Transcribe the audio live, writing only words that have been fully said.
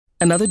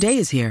Another day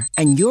is here,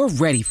 and you're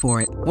ready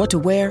for it. What to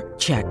wear?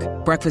 Check.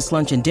 Breakfast,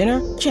 lunch, and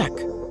dinner? Check.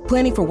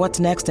 Planning for what's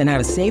next and how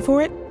to save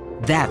for it?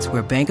 That's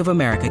where Bank of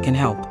America can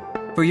help.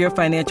 For your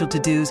financial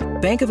to-dos,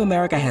 Bank of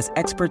America has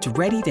experts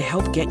ready to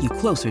help get you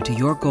closer to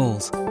your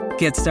goals.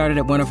 Get started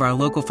at one of our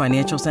local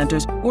financial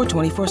centers or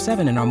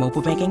 24/7 in our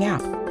mobile banking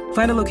app.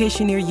 Find a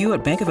location near you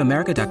at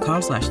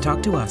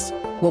bankofamerica.com/talktous.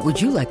 What would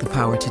you like the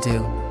power to do?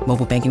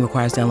 Mobile banking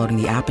requires downloading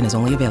the app and is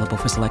only available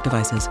for select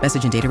devices.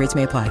 Message and data rates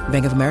may apply.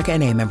 Bank of America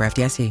N.A., member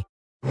FDIC.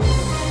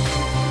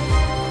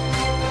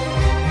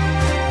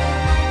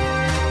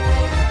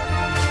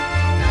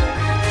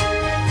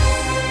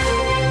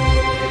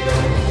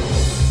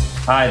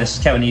 Hi, this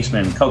is Kevin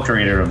Eastman,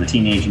 co-creator of the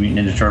Teenage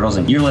Mutant Ninja Turtles,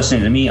 and you're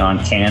listening to me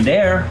on Canned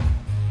Air.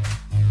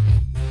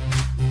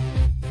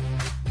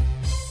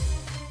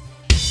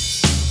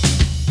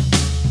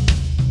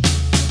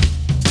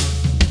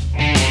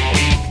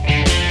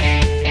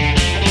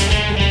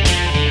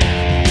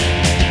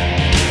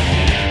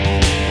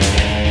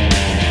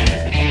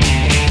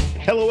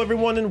 Hello,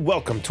 everyone, and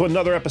welcome to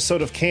another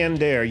episode of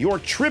Canned Air, your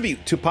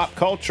tribute to pop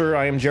culture.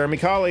 I am Jeremy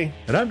Colley.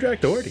 And I'm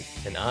Jack Doherty.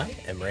 And I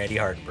am Randy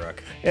Hardenbrook.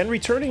 And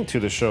returning to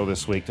the show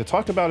this week to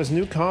talk about his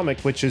new comic,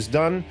 which is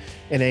done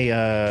in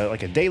a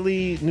like a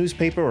daily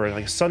newspaper or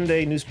like a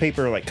Sunday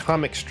newspaper, like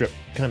comic strip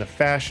kind of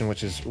fashion,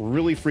 which is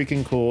really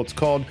freaking cool. It's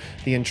called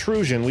The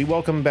Intrusion. We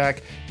welcome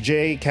back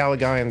Jay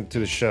Callaghan to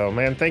the show.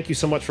 Man, thank you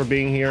so much for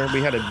being here.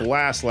 We had a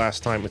blast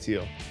last time with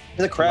you.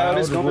 The crowd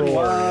is going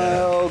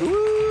wild.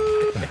 Woo!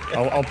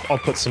 I'll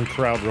put some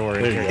crowd roar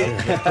in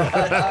here.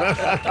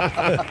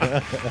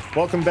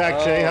 Welcome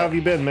back, Jay. How have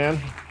you been, man?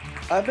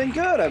 I've been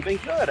good.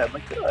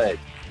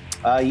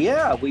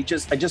 Yeah,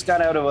 I just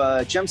got out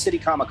of Gem City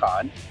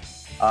Comic-Con.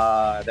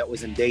 That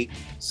was in Dayton,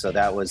 so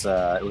that was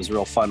it was a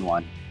real fun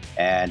one,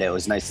 and it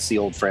was nice to see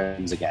old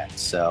friends again.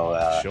 So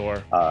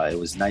sure, it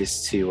was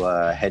nice to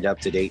head up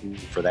to Dayton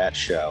for that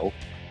show,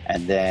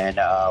 and then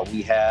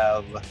we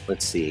have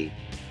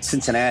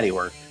Cincinnati.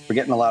 We're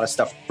getting a lot of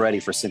stuff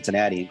ready for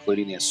Cincinnati,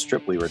 including the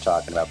strip we were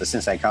talking about. The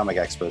Cincinnati Comic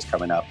Expo is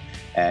coming up,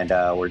 and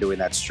we're doing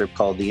that strip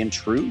called The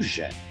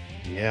Intrusion.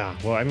 Yeah,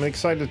 well, I'm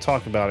excited to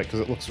talk about it because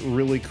it looks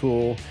really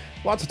cool.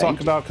 A lot to talk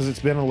about because it's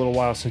been a little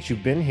while since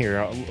you've been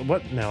here.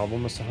 What now?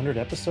 Almost 100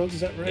 episodes, is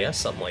that right? Yeah,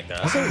 something like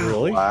that. Is that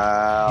really?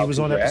 Wow. He was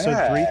on episode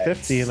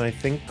 350, and I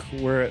think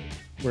we're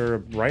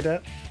right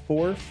at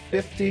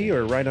 450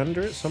 or right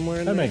under it, somewhere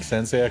in there. That makes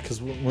sense, yeah,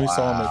 because when we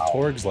saw him at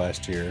Torgs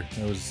last year,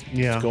 it was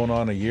going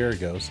on a year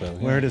ago. So yeah.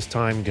 Where does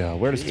time go?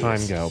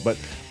 But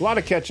a lot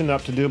of catching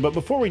up to do. But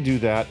before we do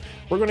that,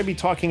 we're going to be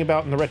talking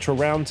about in the Retro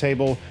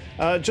Roundtable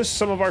just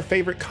some of our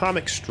favorite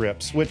comic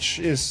strips, which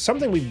is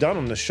something we've done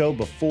on the show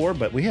before,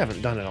 but we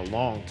haven't done it in a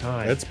long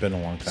time. It's been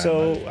a long time.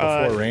 So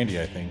before Randy,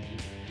 I think.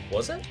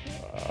 Was it?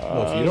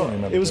 Well, if you don't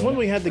remember, it was when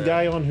we had the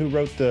guy on who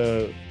wrote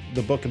the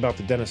book about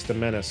the Dennis the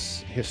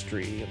Menace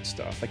history and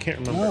stuff. I can't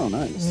remember. Oh,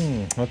 nice.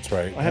 That's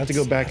right. I have to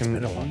go back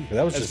and...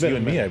 That was just you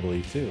and me, I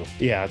believe, too.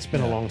 Yeah, it's been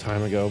a long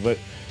time ago. But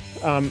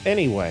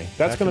anyway,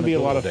 that's going to be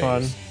a lot of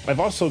fun. I've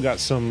also got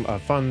some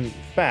fun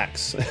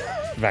facts.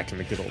 Back in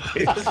the good old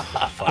days.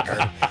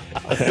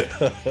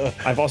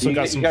 I've also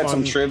got some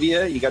some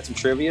trivia? You got some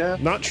trivia?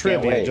 Not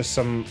trivia, just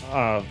some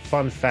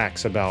fun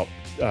facts about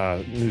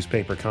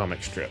newspaper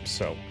comic strips.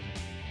 So...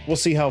 we'll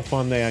see how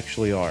fun they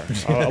actually are.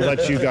 I'll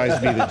let you guys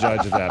be the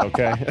judge of that,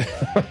 okay?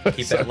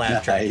 Keep that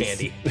laugh track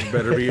handy.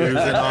 Better be using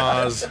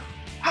Oz.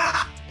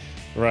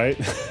 Right?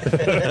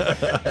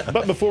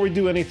 But before we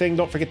do anything,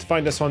 don't forget to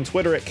find us on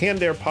Twitter at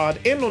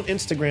CannedAirPod and on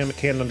Instagram at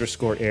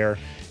Canned_Air.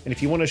 And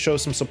if you want to show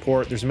some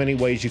support, there's many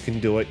ways you can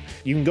do it.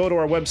 You can go to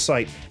our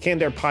website,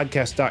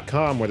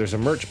 CannedAirPodcast.com, where there's a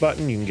merch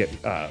button. You can get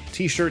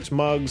t-shirts,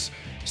 mugs,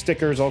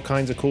 stickers, all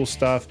kinds of cool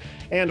stuff.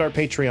 And our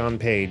Patreon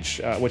page,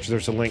 which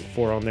there's a link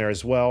for on there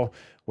as well,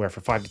 where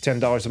for $5 to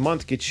 $10 a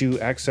month gets you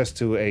access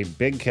to a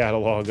big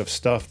catalog of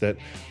stuff that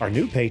our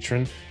new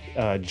patron,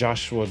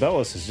 Joshua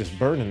Bellis, is just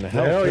burning the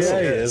hell. Hell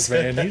yeah, he is,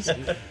 man.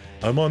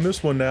 I'm on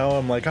this one now.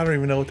 I'm like, I don't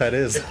even know what that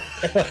is.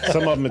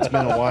 Some of them, it's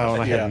been a while,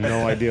 and I had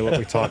no idea what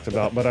we talked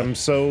about. But I'm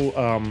so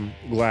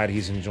glad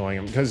he's enjoying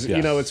them. Because,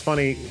 you know, it's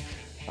funny.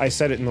 I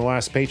said it in the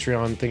last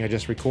Patreon thing I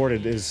just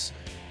recorded, is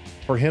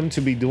for him to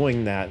be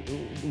doing that,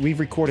 we've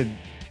recorded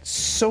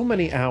so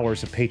many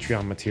hours of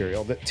Patreon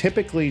material that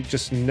typically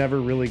just never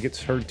really gets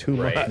heard too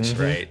much,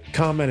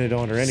 commented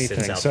on or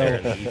anything. Sits out there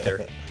in the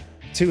ether.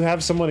 To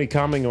have somebody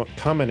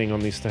commenting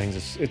on these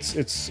things,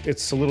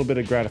 it's a little bit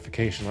of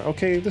gratification. Like,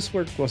 okay, this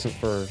work wasn't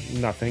for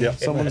nothing. Yep.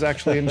 Someone's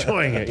actually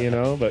enjoying it, you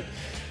know. But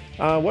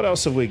what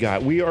else have we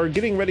got? We are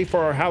getting ready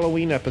for our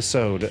Halloween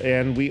episode,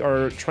 and we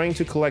are trying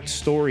to collect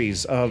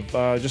stories of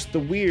just the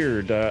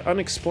weird,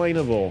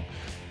 unexplainable,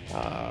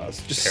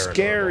 just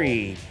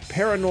scary,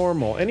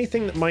 paranormal,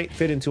 anything that might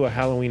fit into a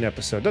Halloween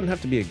episode. Doesn't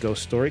have to be a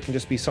ghost story. It can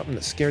just be something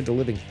that scared the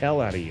living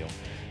hell out of you.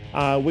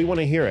 We want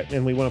to hear it,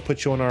 and we want to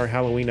put you on our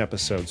Halloween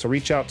episode. So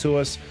reach out to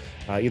us,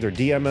 either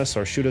DM us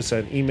or shoot us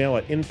an email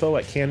at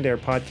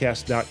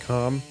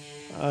info@cannedairpodcast.com.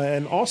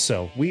 And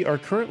also, we are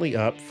currently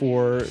up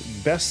for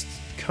Best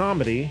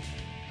Comedy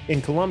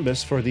in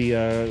Columbus for the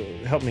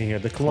help me here,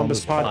 the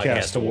Columbus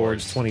Podcast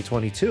Awards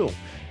 2022.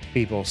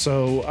 People.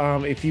 So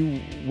if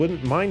you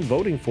wouldn't mind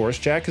voting for us,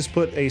 Jack has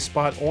put a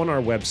spot on our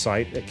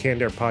website at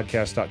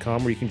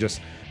cannedairpodcast.com where you can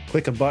just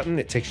click a button.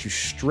 It takes you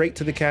straight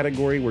to the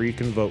category where you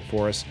can vote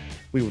for us.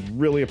 We would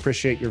really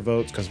appreciate your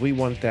votes because we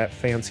want that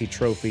fancy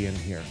trophy in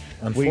here.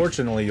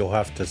 Unfortunately, you'll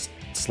have to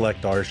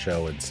select our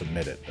show and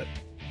submit it, but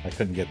I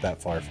couldn't get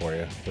that far for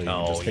you. So you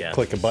can just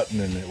click a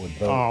button and it would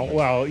vote. Oh,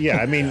 well, yeah.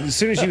 I mean, as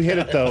soon as you hit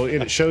it, though,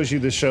 it shows you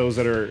the shows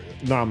that are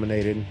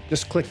nominated.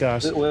 Just click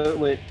us.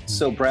 Wait.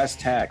 So brass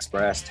tacks.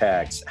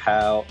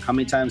 How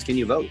many times can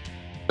you vote?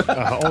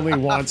 Only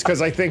once,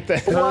 because I think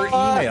that her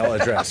email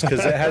address,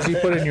 because it has you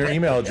put in your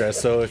email address.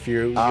 So if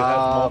you have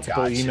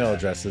multiple email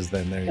addresses,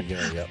 then there you go.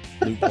 Yep.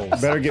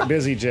 Loopholes. Better get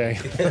busy, Jay.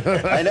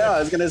 I know. I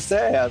was gonna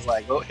say. I was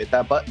like, oh, hit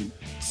that button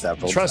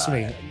several Trust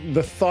times. me,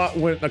 the thought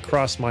went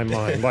across my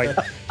mind. Like,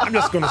 I'm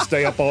just going to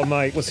stay up all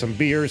night with some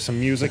beer, some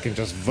music, and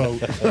just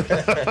vote.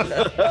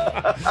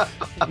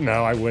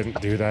 No, I wouldn't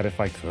do that if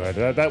I could.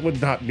 That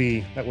would not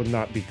be.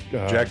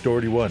 Jack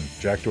Doherty 1,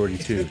 Jack Doherty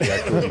 2,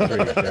 Jack Doherty 3,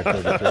 Jack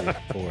Doherty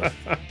 3, 4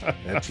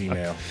 at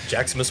Gmail.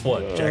 Jacksmith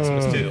 1,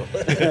 Jacksmith 2.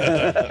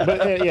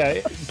 But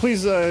yeah,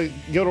 please go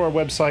to our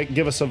website,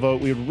 give us a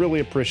vote. We would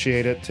really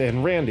appreciate it.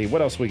 And Randy,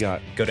 what else we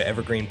got? Go to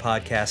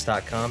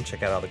evergreenpodcast.com,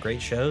 check out all the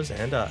great shows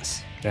and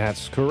us.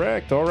 That's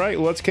correct. All right,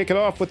 let's kick it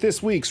off with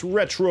this week's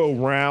Retro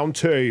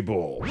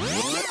Roundtable.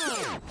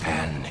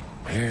 And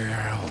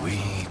here we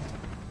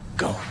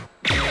go.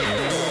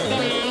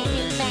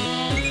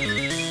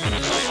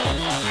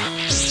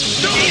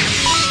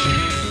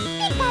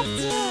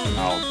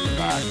 I'll be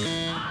back.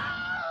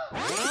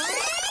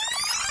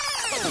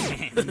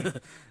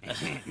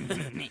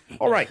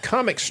 All right,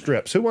 comic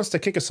strips. Who wants to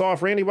kick us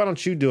off? Randy, why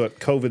don't you do it,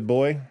 COVID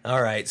boy?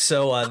 All right,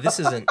 so this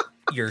isn't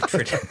your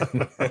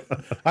tradition.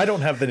 I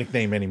don't have the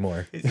nickname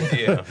anymore.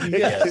 Yeah.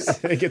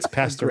 Yes. It gets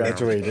passed around.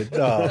 Graduated.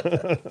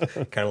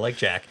 Kind of like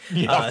Jack.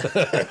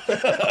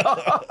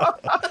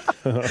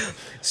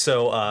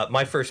 So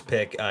my first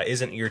pick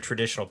isn't your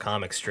traditional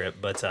comic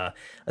strip, but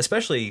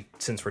especially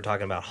since we're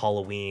talking about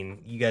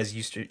Halloween, you guys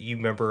you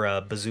remember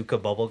Bazooka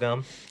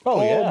Bubblegum?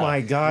 Oh my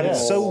God,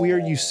 it's so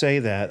weird you say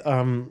that.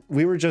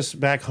 We were just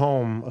back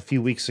home a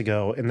few weeks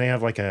ago, and they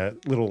have like a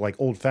little like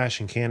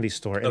old-fashioned candy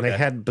store, and they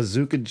had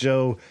Bazooka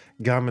Joe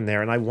gum in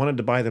there, and I wanted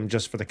to buy them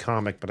just for the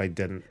comic, but I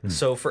didn't.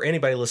 So for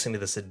anybody listening to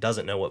this that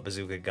doesn't know what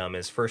Bazooka gum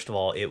is, first of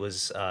all, it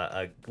was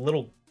a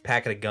little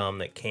packet of gum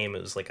that came,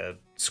 it was like a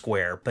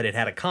square, but it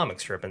had a comic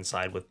strip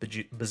inside with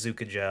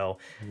Bazooka Joe,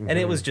 and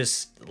it was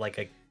just like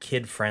a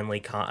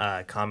kid-friendly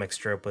comic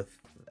strip with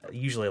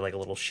usually like a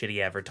little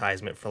shitty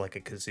advertisement for like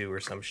a kazoo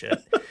or some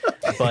shit.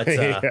 But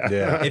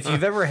if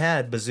you've ever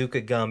had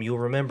Bazooka gum, you'll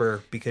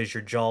remember, because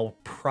your jaw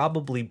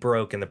probably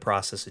broke in the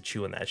process of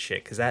chewing that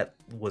shit, because that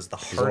was the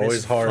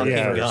hardest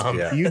fucking gum.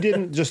 Yeah. You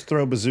didn't just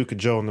throw Bazooka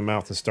Joe in the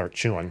mouth and start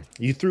chewing.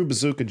 You threw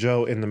Bazooka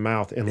Joe in the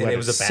mouth and let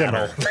it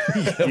simmer.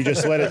 You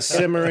just let it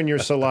simmer in your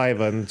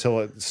saliva until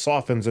it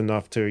softens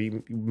enough to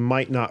you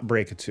might not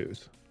break a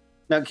tooth.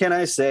 Now, can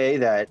I say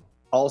that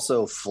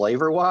also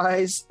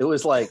flavor-wise, it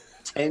was like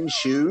 10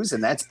 shoes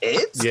and that's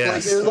it?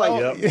 Yes.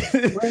 Like, it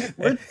was like,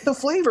 where'd the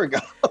flavor go?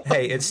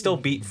 Hey, it still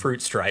beat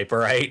Fruit Stripe, all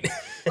right?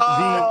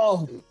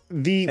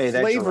 The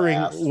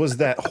flavoring was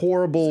that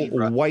horrible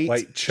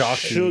white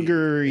chalky,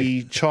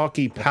 sugary,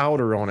 chalky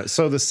powder on it.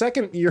 So the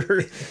second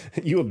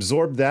you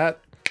absorb that,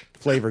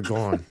 flavor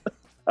gone.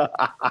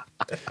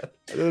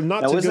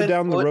 Not to go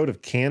down the road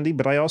of candy,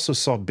 but I also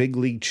saw Big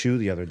League Chew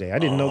the other day. I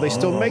didn't know they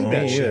still made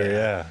that shit.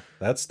 Yeah,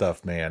 that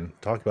stuff, man.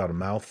 Talk about a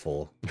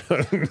mouthful.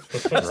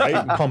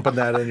 Right? Pumping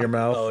that in your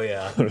mouth. Oh,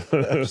 yeah.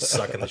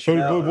 Sucking the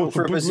shit.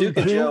 For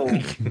Bazooka Joe,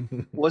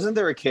 wasn't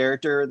there a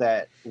character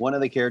that one of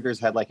the characters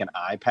had like an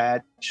eye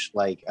patch?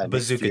 Like a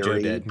Bazooka Joe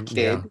did. Kid?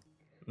 Yeah.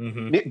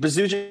 Mm-hmm.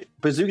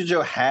 Bazooka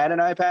Joe had an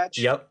eye patch?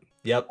 Yep.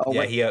 Oh,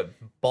 yeah, he had a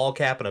ball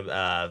cap and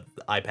a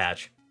eye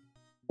patch.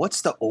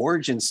 What's the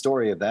origin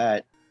story of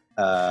that?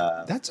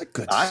 That's a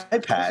good eye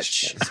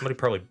patch. Somebody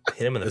probably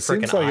hit him in the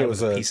freaking eye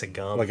with a piece of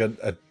gum. Like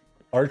a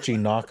Archie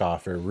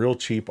knockoff, or a real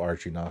cheap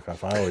Archie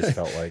knockoff. I always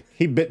felt like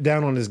he bit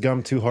down on his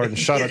gum too hard and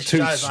shot a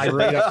tooth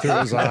straight up through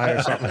his eye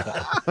or something.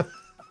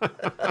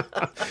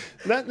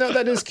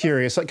 That is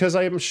curious, because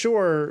I am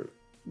sure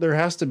there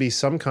has to be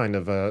some kind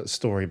of a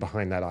story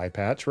behind that eye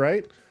patch,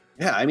 right?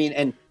 Yeah, I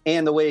mean,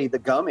 and the way the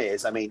gum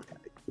is, I mean,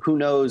 who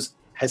knows?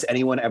 Has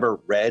anyone ever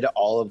read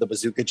all of the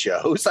Bazooka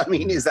Joes? I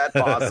mean, is that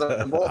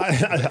possible?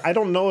 I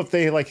don't know if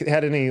they like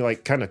had any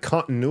like kind of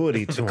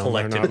continuity to them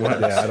or not.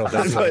 Yeah, I don't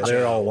think so.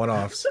 They're all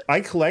one-offs.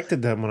 I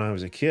collected them when I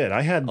was a kid.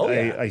 I had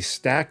a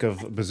stack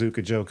of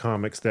Bazooka Joe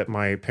comics that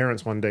my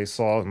parents one day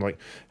saw and like,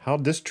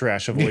 how'd this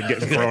trash avoid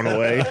getting thrown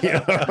away?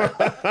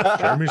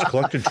 Jeremy's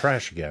collecting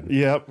trash again.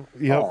 Yep.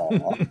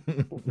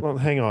 Well,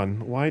 hang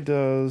on. Why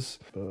does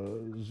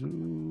Bazooka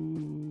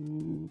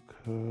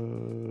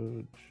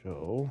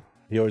Joe?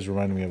 He always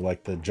reminded me of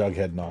like the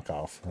Jughead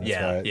knockoff. That's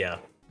yeah.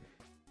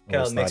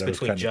 Kind of mix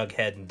between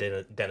Jughead and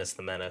Dennis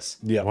the Menace.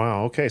 Yeah.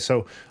 Wow. Okay.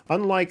 So,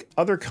 unlike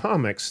other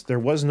comics, there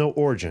was no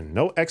origin,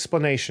 no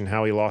explanation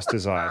how he lost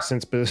his eye.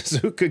 Since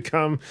Bazooka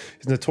Gum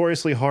is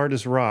notoriously hard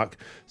as rock,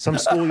 some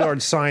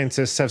schoolyard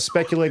scientists have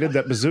speculated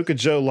that Bazooka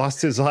Joe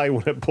lost his eye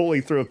when a bully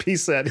threw a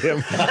piece at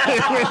him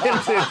and went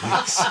into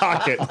his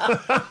socket.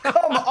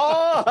 Come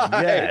on!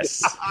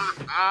 Yes.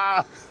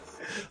 I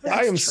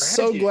am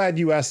so glad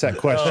you asked that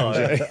question,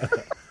 Jay.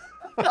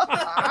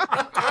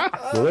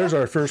 Well, there's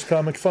our first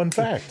comic fun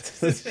fact.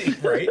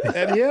 Right?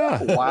 And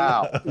yeah.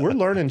 Wow. We're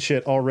learning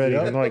shit already.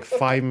 Yep. We're like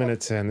 5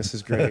 minutes in. This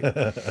is great.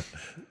 That's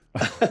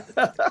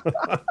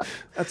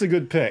a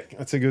good pick.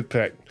 That's a good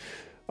pick.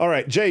 All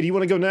right, Jay, do you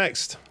want to go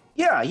next?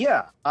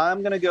 Yeah.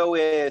 I'm going to go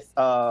with,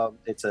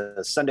 it's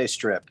a Sunday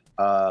strip.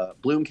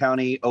 Bloom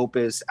County,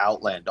 Opus,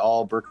 Outland,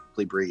 all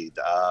Berkeley breathed.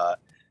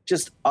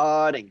 Just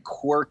odd and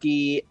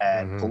quirky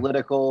and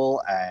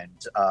political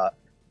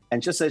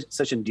and just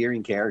such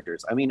endearing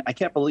characters. I mean, I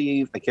can't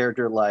believe a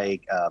character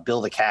like Bill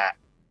the Cat,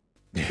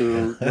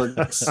 who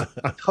looks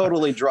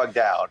totally drugged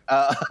out,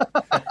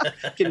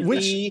 can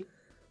be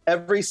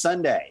every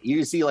Sunday.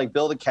 You see like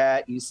Bill the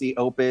Cat, you see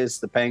Opus,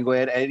 the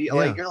Penguin, and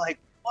you're like,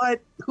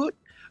 what? Who?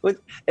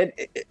 And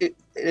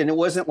it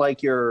wasn't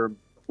like it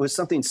was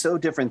something so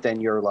different than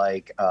your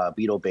like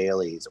Beetle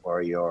Baileys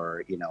or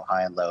your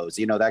High and Lows,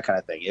 that kind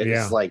of thing.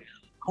 It's like,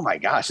 oh my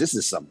gosh, this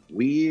is some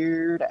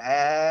weird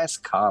ass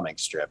comic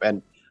strip,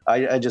 and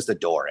I just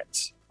adore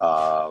it.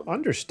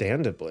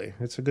 Understandably,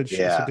 it's a good it's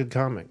a good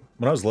comic.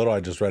 When I was little,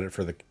 I just read it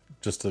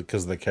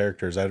because of the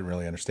characters. I didn't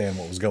really understand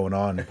what was going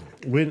on.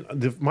 When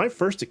my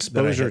first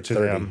exposure to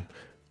them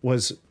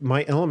was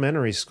my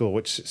elementary school,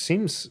 which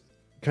seems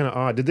kind of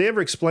odd. Did they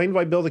ever explain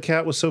why Bill the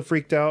Cat was so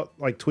freaked out,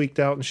 like tweaked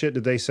out and shit?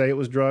 Did they say it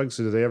was drugs?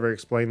 Did they ever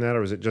explain that,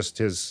 or was it just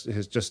his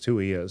just who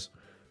he is?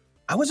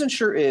 I wasn't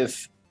sure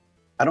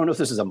I don't know if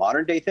this is a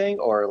modern day thing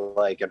or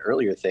like an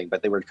earlier thing,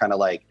 but they were kind of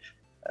like.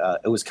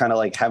 It was kind of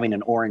like having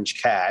an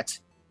orange cat,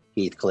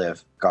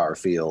 Heathcliff,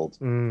 Garfield,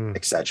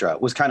 etc.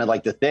 It was kind of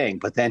like the thing,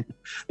 but then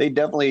they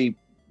definitely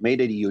made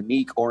it a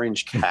unique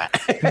orange cat.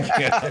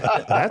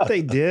 That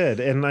they did.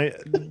 And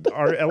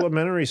our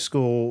elementary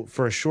school,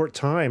 for a short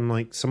time,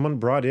 like someone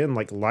brought in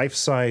like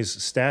life-size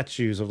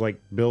statues of like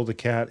Bill the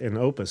Cat and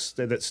Opus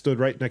that stood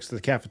right next to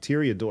the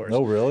cafeteria doors.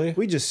 Oh, really?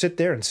 We just sit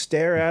there and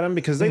stare at them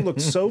because they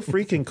looked so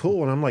freaking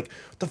cool. And I'm like,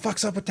 what the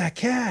fuck's up with that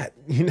cat?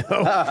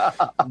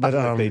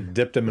 But they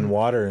dipped him in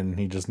water and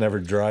he just never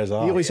dries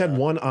off. He always had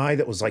one eye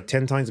that was like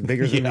 10 times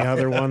bigger than the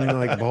other one,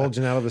 like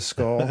bulging out of the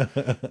skull.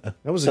 That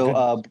was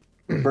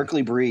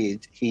Berkeley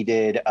Breathed, he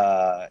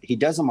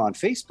does them on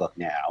Facebook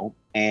now,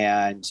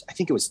 and I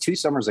think it was 2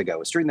 summers ago. It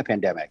was during the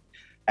pandemic,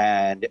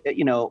 and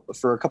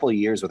for a couple of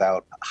years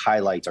without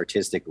highlights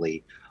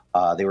artistically,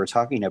 they were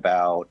talking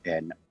about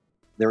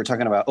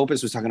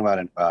Opus was talking about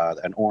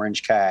an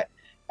orange cat,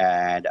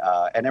 and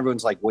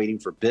everyone's like waiting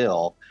for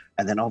Bill,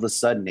 and then all of a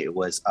sudden it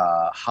was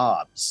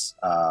Hobbs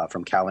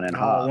from Calvin and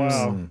Hobbes.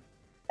 Wow.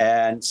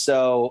 And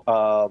so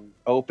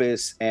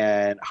Opus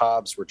and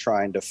Hobbes were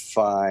trying to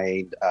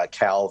find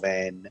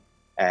Calvin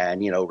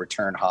and,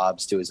 return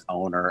Hobbes to his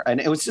owner.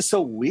 And it was just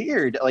so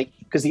weird, like,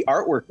 because the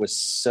artwork was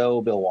so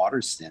Bill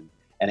Watterson,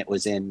 and it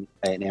was in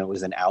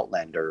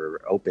Outland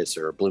or Opus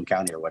or Bloom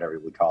County or whatever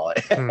we call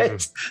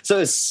it. So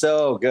it's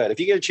so good. If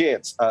you get a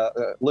chance,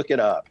 look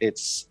it up.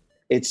 It's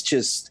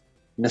just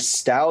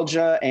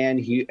nostalgia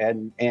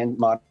and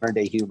modern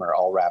day humor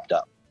all wrapped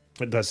up.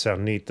 It does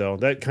sound neat, though.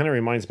 That kind of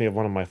reminds me of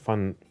one of my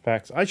fun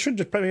facts. I'll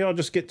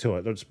just get to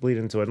it. I'll just bleed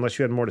into it, unless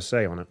you had more to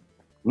say on it.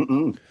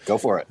 Go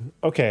for it.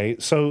 Okay,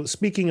 so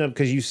speaking of,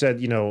 because you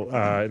said,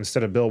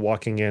 instead of Bill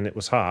walking in, it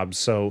was Hobbs.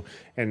 So,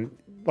 and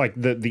like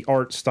the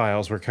art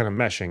styles were kind of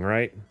meshing,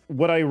 right?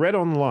 What I read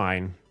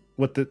online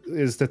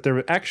is that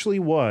there actually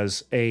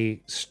was a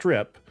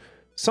strip,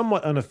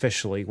 somewhat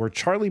unofficially, where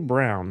Charlie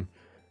Brown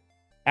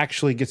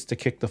actually gets to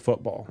kick the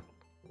football.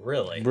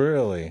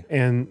 Really?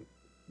 And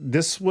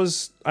this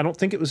was, I don't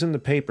think it was in the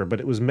paper, but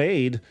it was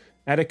made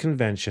at a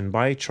convention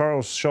by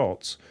Charles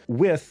Schultz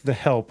with the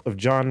help of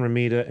John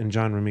Romita and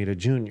John Romita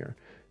Jr.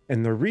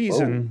 And the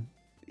reason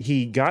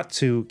he got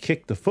to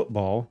kick the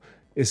football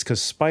is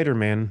because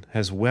Spider-Man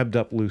has webbed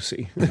up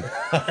Lucy.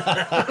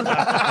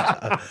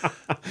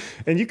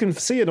 And you can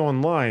see it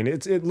online.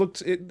 It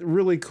looks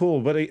really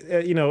cool, but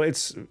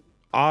it's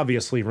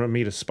obviously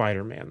Romita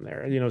Spider-Man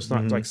there. It's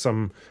not like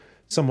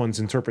someone's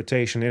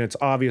interpretation, and it's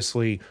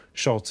obviously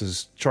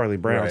Schultz's Charlie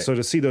Brown. Right. So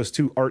to see those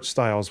two art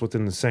styles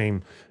within the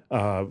same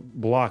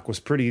block was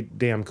pretty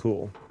damn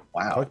cool.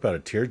 Wow. Talk about a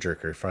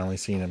tearjerker, finally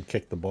seeing him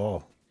kick the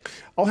ball.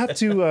 I'll have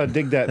to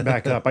dig that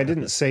back up. I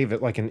didn't save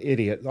it like an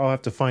idiot. I'll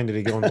have to find it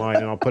again online,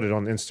 and I'll put it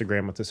on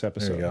Instagram with this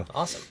episode. There you go.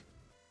 Awesome.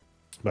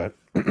 But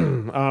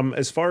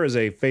as far as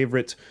a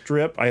favorite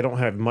strip, I don't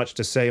have much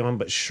to say on,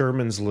 but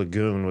Sherman's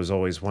Lagoon was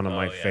always one of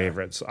my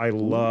favorites. I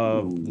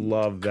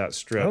love that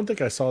strip. I don't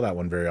think I saw that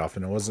one very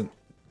often. It wasn't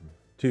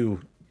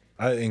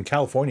in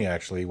California,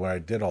 actually, where I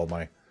did all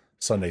my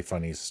Sunday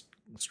Funnies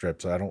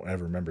strips. I don't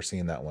ever remember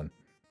seeing that one.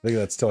 I think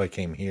that's till I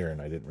came here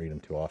and I didn't read them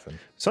too often.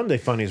 Sunday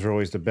funnies were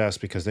always the best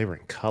because they were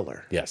in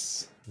color.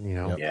 Yes. You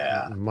know,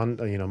 Yeah.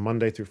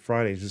 Monday through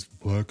Friday is just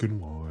black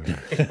and white.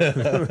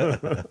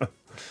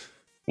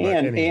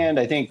 And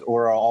I think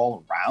we're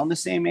all around the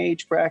same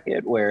age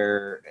bracket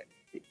where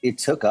it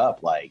took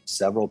up like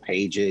several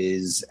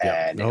pages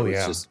and it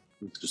was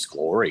just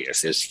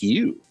glorious. It's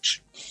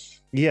huge.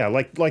 Yeah,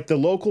 like the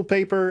local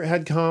paper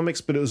had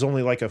comics, but it was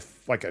only like a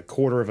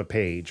quarter of a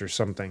page or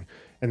something.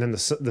 And then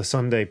the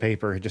Sunday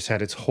paper just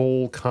had its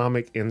whole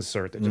comic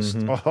insert that just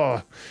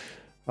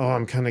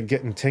I'm kind of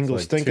getting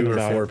tingles thinking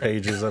about 2 or 4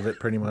 pages of it,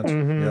 pretty much.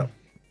 Yeah.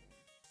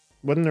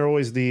 Wasn't there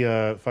always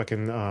the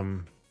fucking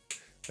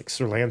like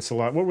Sir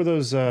Lancelot? What were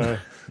those?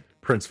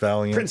 Prince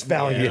Valiant. Prince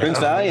Valiant. Yeah.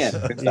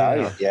 Prince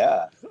Valiant.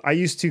 Yeah. I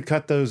used to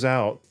cut those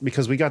out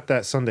because we got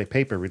that Sunday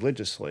paper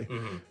religiously,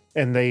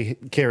 and they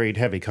carried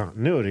heavy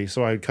continuity.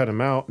 So I'd cut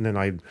them out, and then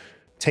I'd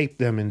tape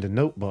them into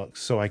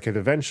notebooks so I could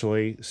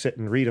eventually sit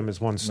and read them as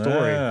one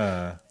story.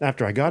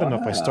 After I got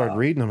enough, I started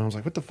reading them. I was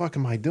like, what the fuck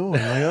am I doing?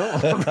 I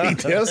don't read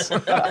this.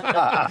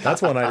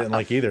 That's one I didn't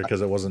like either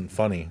because it wasn't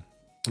funny.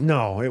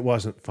 No, it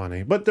wasn't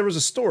funny. But there was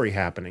a story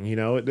happening, you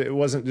know? It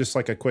wasn't just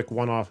like a quick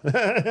one-off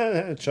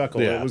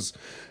chuckle. Yeah. It was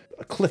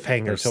a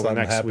cliffhanger till the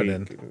next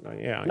week.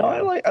 Yeah. No,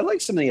 I like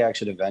some of the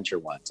action adventure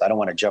ones. I don't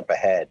want to jump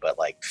ahead, but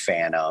like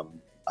Phantom,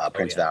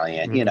 Prince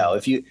Valiant. You know,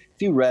 if you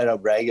read it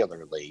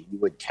regularly, you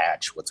would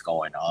catch what's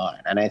going on,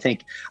 and I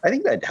think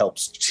that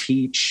helps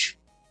teach.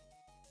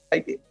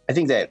 I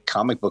think that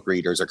comic book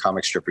readers or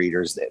comic strip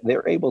readers,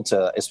 they're able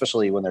to,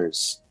 especially when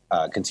there's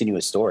a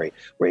continuous story,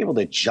 we're able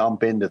to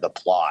jump into the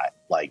plot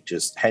like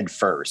just head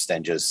first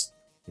and just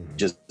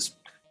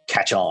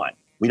catch on.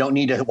 We don't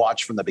need to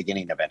watch from the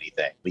beginning of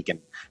anything. We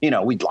can,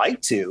 we'd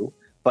like to,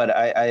 but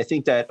I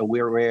think that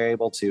we're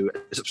able to,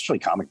 especially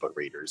comic book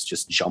readers,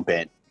 just jump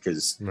in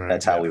because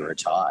that's how we were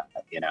taught,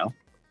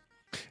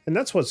 And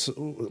that's what's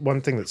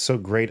one thing that's so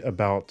great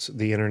about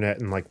the internet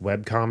and like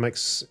web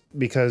comics,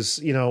 because,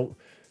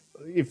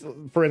 if,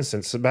 for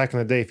instance, back in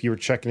the day, if you were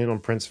checking in on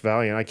Prince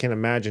Valiant, I can't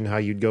imagine how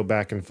you'd go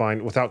back and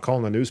find, without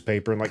calling the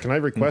newspaper and like, can I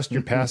request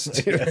your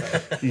past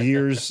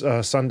year's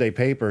Sunday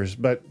papers?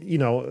 But,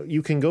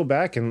 you can go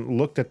back and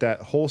look at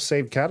that whole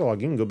saved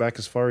catalog. You can go back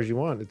as far as you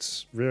want.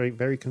 It's very,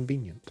 very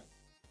convenient.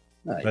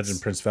 Nice. Imagine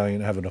Prince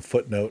Valiant having a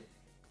footnote.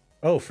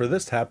 Oh, for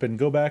this to happen,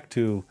 go back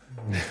to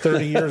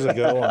 30 years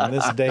ago on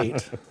this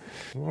date.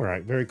 All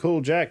right. Very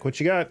cool. Jack, what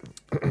you got?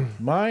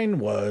 Mine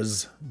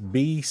was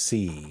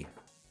BC.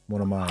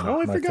 One of mine.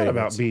 Oh, I my forgot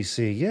about favorites.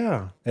 BC.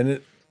 Yeah. And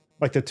it,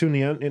 like the two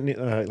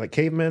like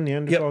cavemen,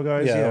 Neanderthal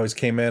guys. Yeah, always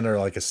came in, or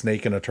like a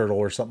snake and a turtle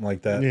or something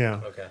like that. Yeah.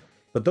 Okay.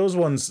 But those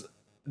ones,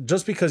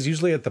 just because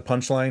usually at the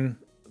punchline,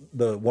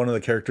 one of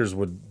the characters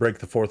would break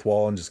the fourth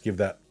wall and just give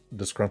that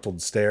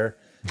disgruntled stare.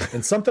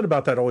 And something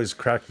about that always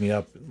cracked me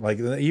up. Like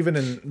even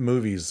in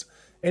movies,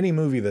 any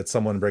movie that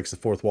someone breaks the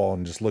fourth wall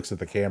and just looks at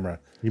the camera.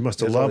 You must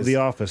have loved The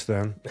Office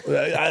then.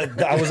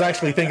 I was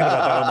actually thinking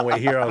about that on the way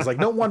here. I was like,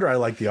 no wonder I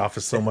like The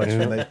Office so much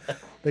when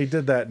they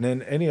did that. And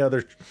in any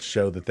other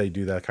show that they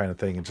do that kind of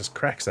thing, it just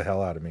cracks the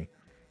hell out of me.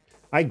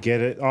 I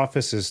get it.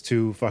 Office is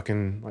too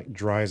fucking like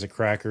dry as a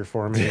cracker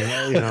for me.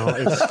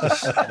 It's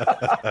just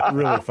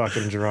really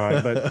fucking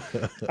dry. But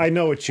I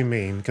know what you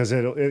mean because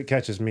it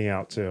catches me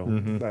out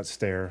too. That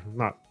stare.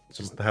 Not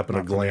just happen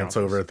to glance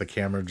over at the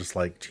camera, just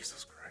like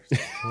Jesus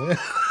Christ.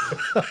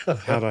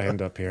 How'd I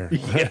end up here?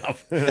 Yeah.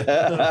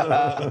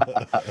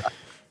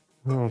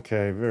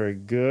 Okay, very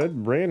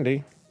good.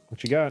 Brandy,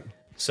 what you got?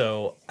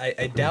 So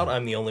I doubt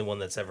I'm the only one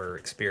that's ever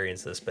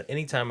experienced this, but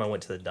anytime I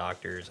went to the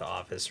doctor's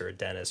office or a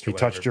dentist or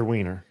whatever, touched your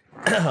wiener.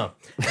 No.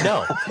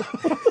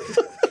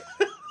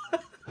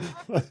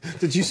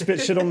 Did you spit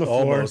shit on the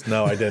floor? Almost.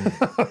 No, I didn't.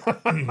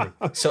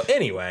 So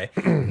anyway,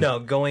 no,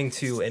 going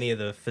to any of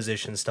the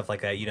physicians, stuff like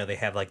that, they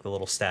have like the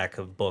little stack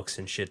of books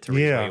and shit to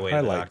read your way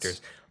to the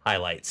doctors.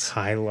 Highlights.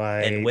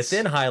 And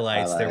within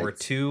highlights, there were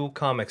 2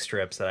 comic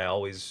strips that I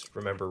always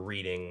remember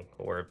reading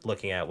or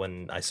looking at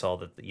when I saw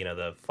that,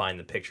 the find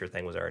the picture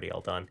thing was already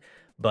all done.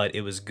 But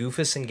it was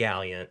Goofus and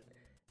Gallant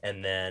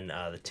and then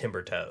the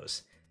Timber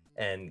Toes.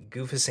 And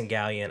Goofus and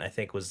Gallant, I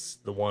think, was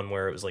the one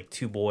where it was like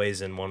 2 boys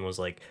and one was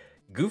like,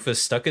 Goofus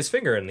stuck his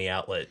finger in the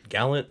outlet.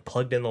 Gallant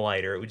plugged in the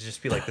lighter. It would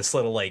just be like this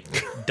little like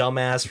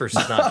dumbass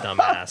versus not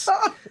dumbass.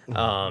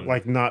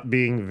 Like not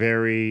being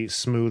very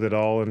smooth at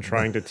all and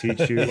trying to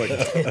teach you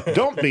like,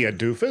 don't be a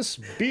doofus,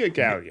 be a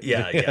galleon.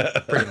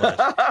 Yeah, pretty much.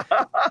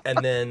 And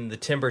then the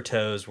Timber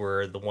Toes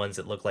were the ones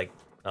that looked like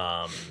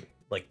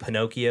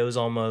Pinocchio's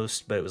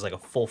almost, but it was like a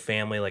full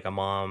family, like a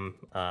mom,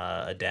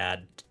 a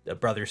dad, a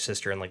brother,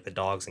 sister, and like the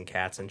dogs and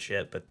cats and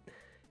shit. But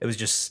it was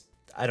just,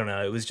 I don't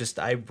know. It was just,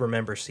 I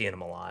remember seeing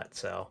them a lot,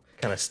 so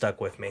kind of stuck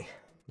with me.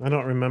 I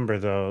don't remember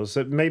those.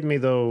 It made me,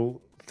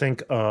 though,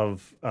 think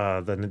of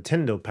the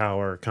Nintendo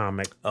Power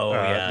comic. Oh,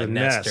 yeah, the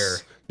Nestor.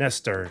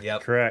 Nestor,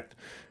 Yep. Correct.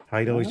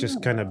 I'd always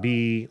just kind of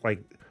be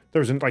like, there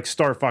was like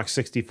Star Fox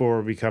 64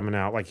 would be coming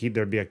out. Like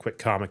there'd be a quick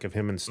comic of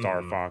him and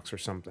Star Fox or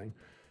something.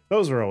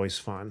 Those were always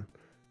fun.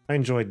 I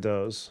enjoyed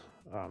those.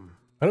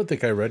 I don't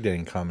think I read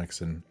any comics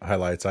and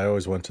highlights. I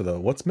always went to the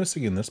what's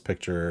missing in this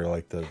picture,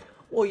 like the.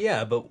 Well,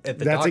 yeah, but at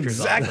the That's doctor's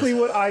exactly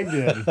office, what I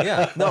did.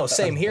 yeah, no,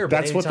 same here.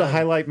 But That's what the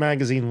highlight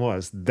magazine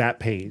was. That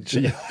page.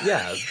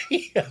 Yeah,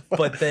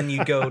 but then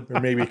you go Or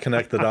maybe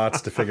connect the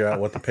dots to figure out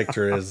what the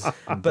picture is,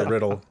 the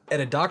riddle. at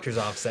a doctor's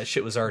office. That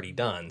shit was already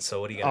done.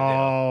 So what are you gonna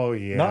Oh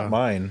yeah. Not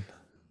mine.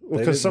 They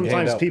Because didn't hand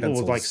sometimes out people would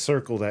like pencils.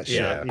 circle that shit.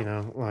 Yeah. You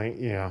know, like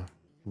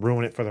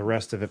ruin it for the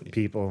rest of it.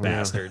 People. do? Yeah.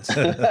 Bastards.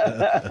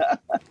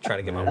 Trying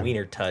to get my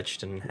wiener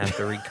touched and have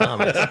to read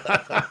comics.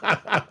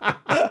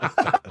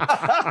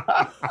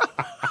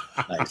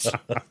 Nice.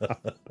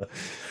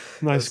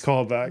 Nice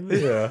callback.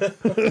 Yeah.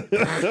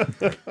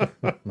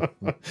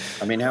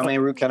 I mean, how many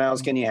root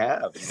canals can you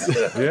have? You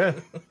know? Yeah.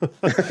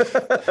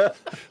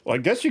 Well, I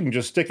guess you can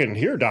just stick it in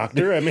here,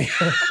 doctor. I mean,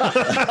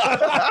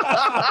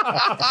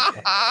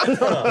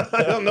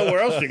 I don't know where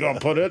else you're gonna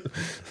put it.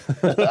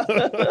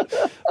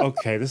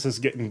 Okay, this is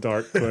getting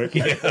dark quick.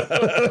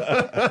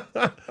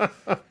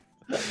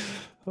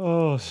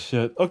 Oh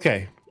shit.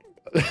 Okay,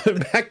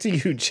 back to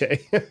you,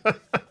 Jay.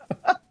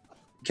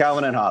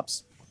 Calvin and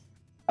Hobbes.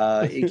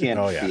 You can't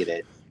Oh, yeah. beat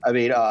it. I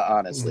mean,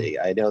 honestly,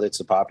 I know that's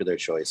a popular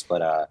choice,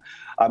 but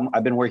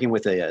I've been working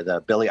with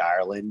the Billy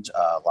Ireland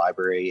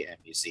Library and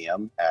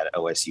Museum at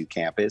OSU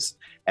campus,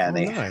 and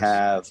Oh,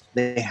 nice.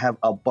 they have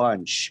a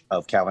bunch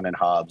of Calvin and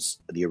Hobbes,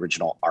 the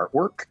original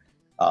artwork,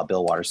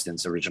 Bill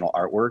Waterston's original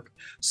artwork.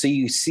 So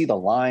you see the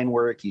line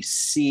work, you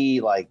see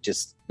like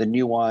just the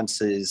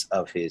nuances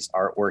of his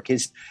artwork.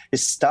 His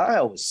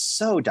style was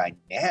so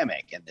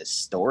dynamic in this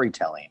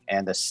storytelling,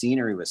 and the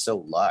scenery was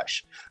so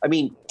lush. I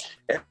mean,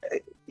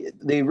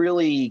 they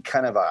really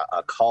kind of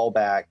a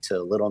callback to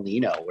Little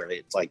Nino, where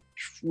it's like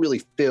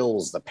really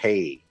fills the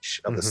page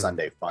of the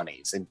Sunday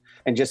funnies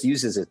and just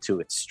uses it to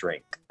its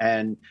strength.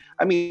 And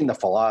I mean, the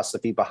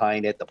philosophy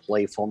behind it, the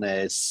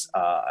playfulness,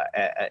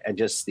 and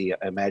just the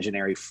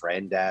imaginary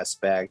friend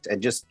aspect,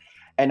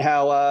 and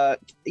how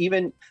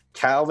even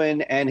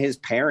Calvin and his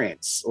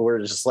parents were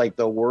just like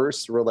the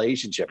worst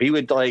relationship. He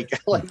would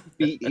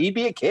he'd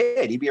be a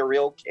kid, he'd be a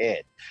real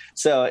kid.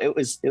 So it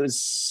was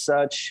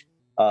such.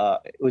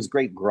 It was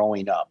great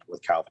growing up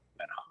with Calvin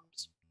and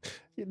Hobbes.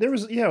 It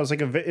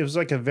was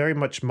like a very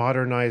much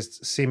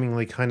modernized,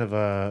 seemingly kind of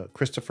a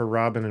Christopher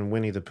Robin and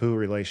Winnie the Pooh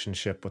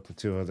relationship with the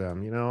two of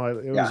them. You know,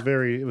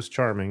 it was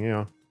charming. You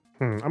know,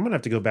 I'm gonna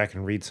have to go back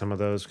and read some of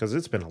those because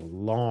it's been a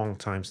long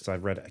time since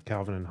I've read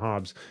Calvin and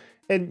Hobbes.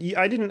 And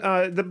I didn't.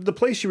 The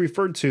place you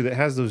referred to that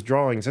has those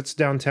drawings, that's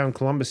downtown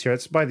Columbus here.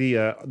 It's by the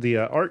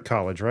art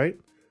college, right?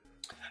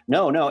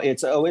 No,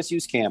 it's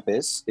OSU's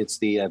campus. It's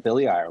the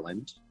Billy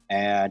Ireland.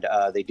 And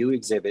they do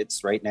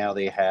exhibits. Right now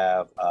they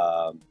have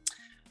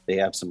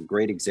some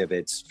great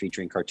exhibits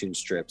featuring cartoon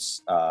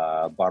strips.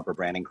 Barbara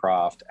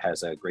Brandencroft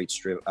has a great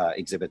strip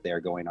exhibit there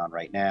going on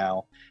right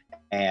now.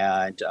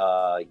 And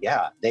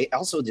they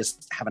also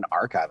just have an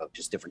archive of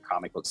just different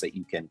comic books that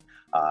you can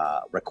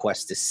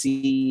request to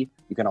see.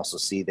 You can also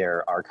see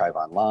their archive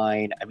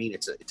online. I mean,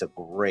 it's a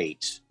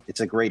great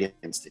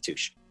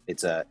institution.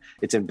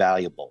 It's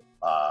invaluable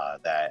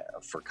that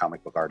for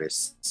comic book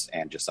artists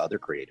and just other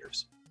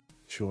creators.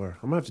 Sure.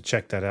 I'm gonna have to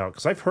check that out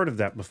because I've heard of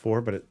that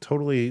before, but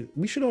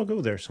we should all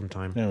go there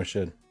sometime. Yeah, we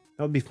should.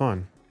 That would be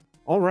fun.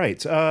 All right.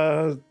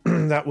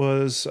 That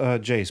was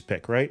Jay's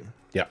pick, right?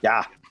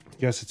 Yeah.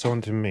 Guess it's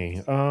on to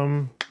me.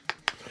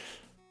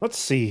 Let's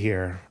see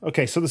here.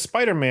 Okay, so the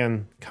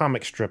Spider-Man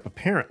comic strip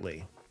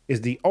apparently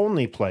is the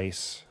only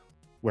place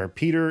where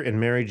Peter and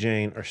Mary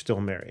Jane are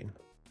still married.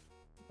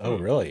 Oh,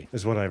 really?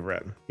 Is what I've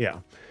read. Yeah.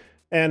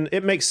 And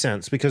it makes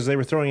sense because they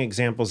were throwing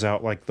examples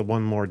out like the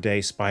One More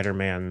Day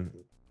Spider-Man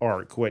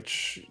arc,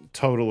 which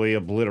totally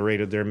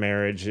obliterated their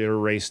marriage. It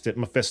erased it.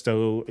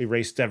 Mephisto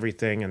erased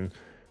everything and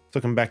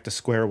took them back to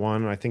square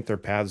one. I think their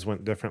paths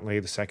went differently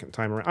the second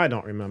time around. I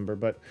don't remember,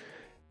 but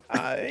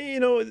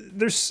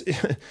there's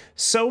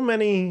so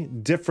many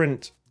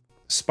different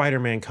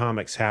Spider-Man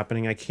comics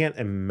happening. I can't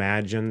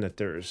imagine that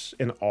there's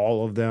in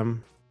all of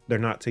them they're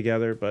not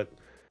together, but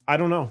I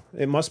don't know.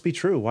 It must be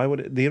true. Why would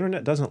it? The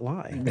internet doesn't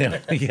lie.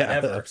 Yeah,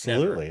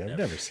 absolutely. I've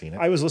never seen it.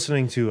 I was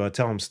listening to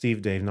Tell 'em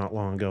Steve Dave not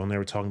long ago, and they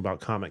were talking about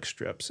comic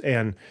strips.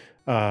 And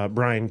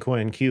Brian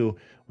Quinn Q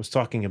was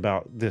talking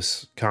about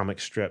this comic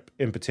strip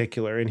in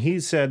particular. And he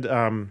said,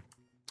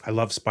 I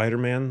love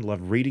Spider-Man,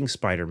 love reading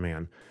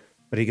Spider-Man.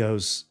 But he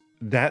goes,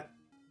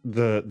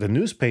 the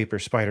newspaper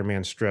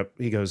Spider-Man strip,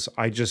 he goes,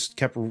 I just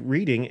kept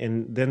reading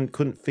and then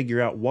couldn't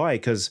figure out why,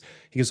 because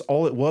he goes,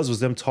 all it was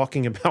them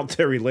talking about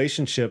their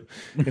relationship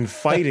and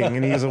fighting.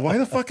 And he goes, why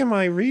the fuck am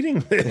I reading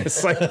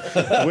this? Like,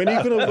 when are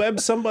you going to web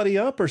somebody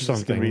up or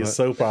something? It's going to be a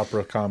soap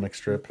opera comic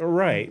strip.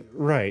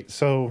 Right.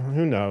 So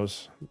who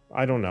knows?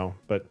 I don't know.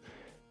 But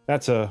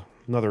that's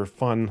another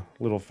fun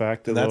little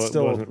fact. And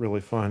Although it wasn't really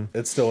fun.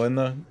 It's still in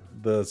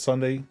the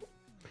Sunday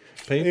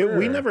paper?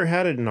 We never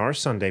had it in our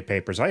Sunday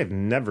papers. I have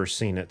never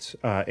seen it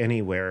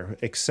anywhere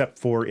except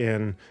for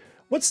in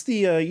what's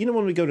the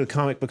when we go to the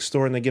comic book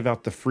store and they give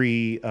out the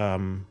free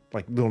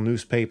like little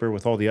newspaper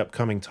with all the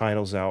upcoming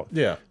titles out.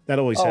 Yeah, that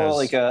always has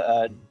like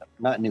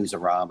not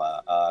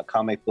Newsarama,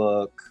 comic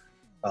book.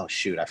 Oh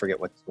shoot, I forget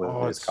what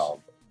it's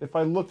called. If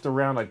I looked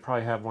around, I'd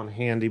probably have one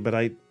handy,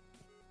 but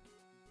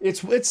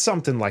it's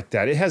something like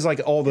that. It has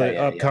like all the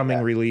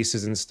upcoming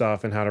releases and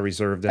stuff, and how to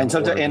reserve them. And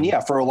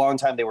for a long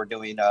time they were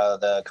doing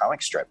the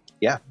comic strip.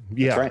 Yeah,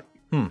 that's right.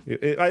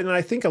 And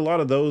I think a lot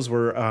of those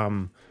were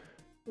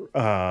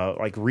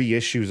like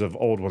reissues of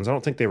old ones. I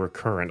don't think they were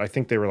current. I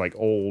think they were like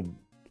old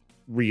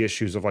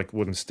reissues of like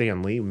when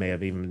Stan Lee may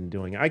have even been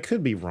doing it. I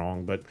could be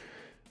wrong, but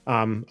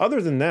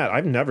other than that,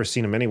 I've never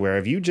seen him anywhere.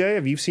 Have you, Jay?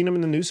 Have you seen him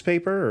in the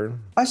newspaper? Or?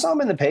 I saw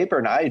him in the paper,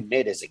 and I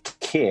admit, as a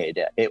kid,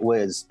 I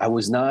was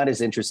not as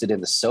interested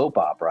in the soap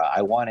opera.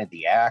 I wanted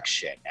the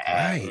action.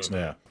 Right.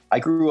 Yeah. I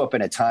grew up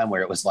in a time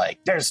where it was like,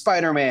 there's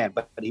Spider-Man,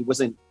 but he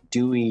wasn't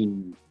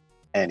doing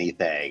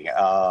anything.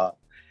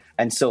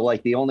 And so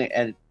like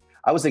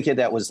I was the kid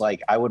that was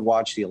like, I would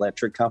watch the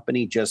Electric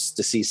Company just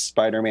to see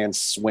Spider-Man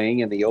swing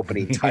in the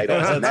opening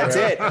titles. And that's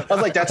it. I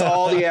was like, that's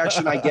all the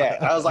action I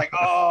get. I was like,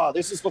 oh,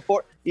 this is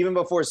even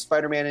before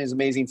Spider-Man and His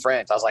Amazing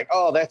Friends. I was like,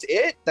 oh, that's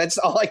it? That's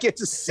all I get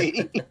to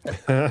see?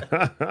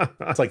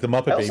 It's like the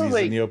Muppet Babies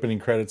in the opening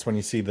credits when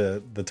you see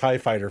the TIE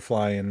fighter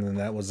flying, and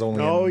that was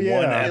only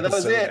one episode that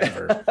was it.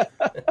 ever.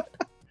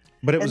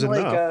 But it was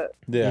enough.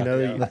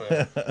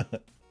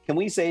 Can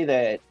we say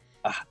that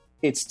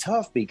it's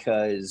tough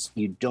because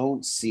you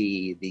don't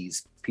see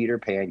these Peter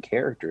Pan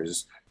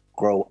characters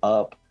grow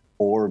up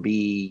or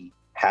be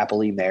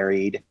happily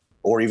married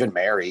or even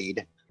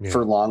married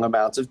for long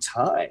amounts of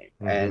time.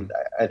 Mm-hmm. And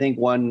I think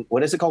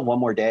what is it called? One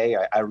More Day?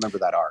 I remember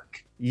that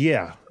arc.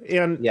 Yeah.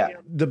 And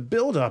the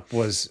buildup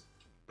was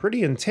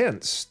pretty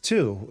intense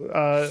too,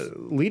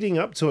 leading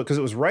up to it, because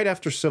it was right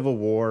after Civil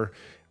War,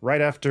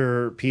 right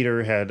after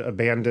Peter had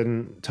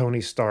abandoned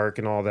Tony Stark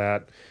and all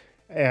that.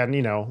 And,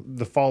 you know,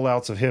 the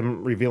fallouts of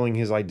him revealing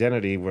his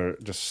identity were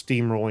just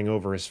steamrolling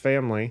over his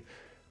family.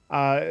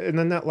 And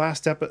then that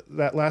last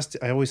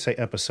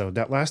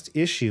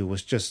issue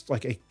was just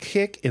like a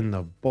kick in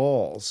the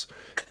balls,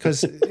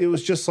 because it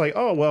was just like,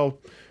 oh, well,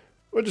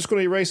 we're just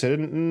going to erase it.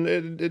 And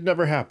it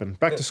never happened.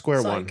 Back to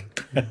square one.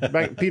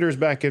 Peter's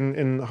back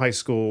in high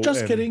school.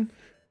 Just kidding.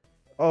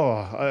 Oh,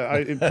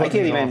 I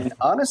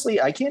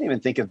can't even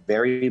think of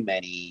very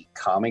many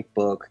comic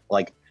book,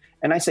 like,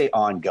 and I say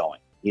ongoing.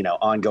 You know,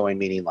 ongoing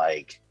meaning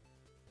like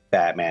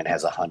Batman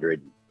has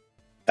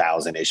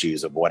 100,000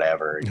 issues of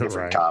whatever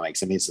different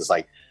comics. I mean, it's just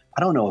like, I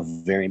don't know of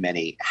very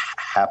many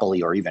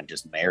happily or even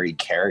just married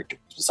characters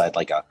besides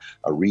like a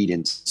Reed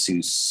and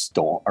Sue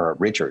Storm or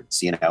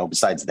Richards, you know,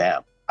 besides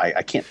them.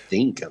 I can't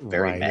think of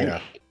very many. Yeah.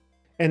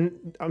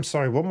 And I'm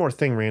sorry, one more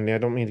thing, Randy. I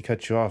don't mean to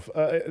cut you off.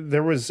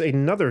 There was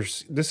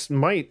this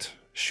might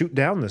shoot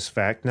down this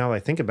fact now that I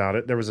think about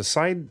it. There was a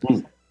side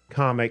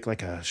comic,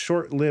 like a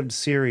short-lived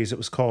series. It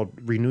was called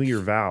Renew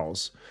Your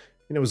Vows,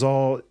 and it was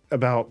all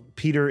about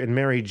Peter and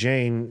Mary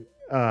Jane,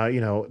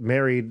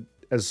 married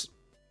as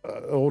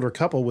an older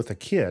couple with a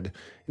kid,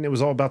 and it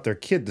was all about their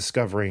kid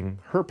discovering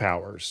her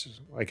powers,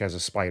 like as a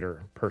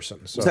spider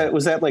person. So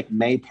was that like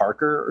May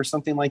Parker or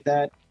something like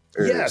that?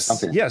 Or yes,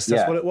 that's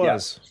what it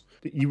was.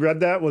 Yeah. You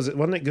read that?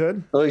 Wasn't it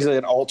good? It was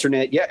an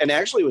alternate, and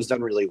actually it was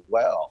done really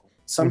well.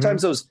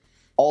 Sometimes those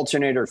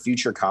alternate or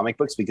future comic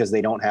books, because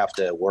they don't have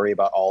to worry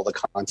about all the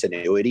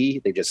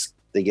continuity, they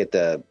get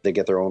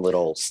their own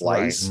little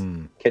slice,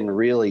 can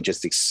really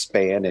just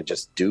expand and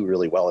just do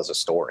really well as a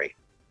story.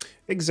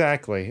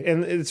 Exactly.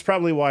 And it's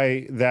probably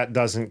why that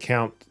doesn't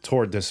count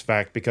toward this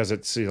fact, because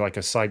it's like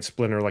a side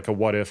splinter, like a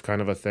what if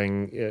kind of a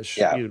thing ish.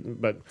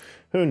 But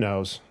who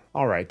knows?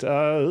 All right,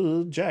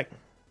 Jack.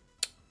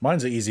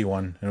 Mine's an easy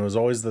one, and it was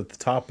always at the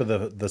top of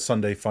the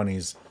Sunday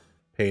Funnies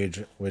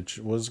page, which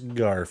was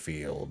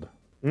Garfield.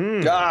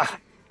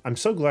 I'm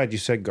so glad you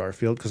said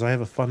Garfield, because I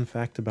have a fun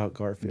fact about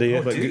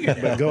Garfield.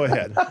 But go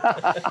ahead.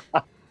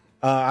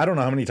 I don't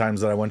know how many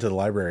times that I went to the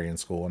library in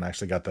school and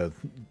actually got the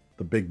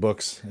big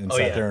books and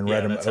sat there and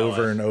read them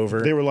over and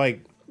over. They were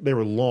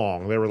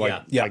long. They were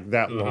like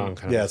that long.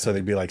 Kind of so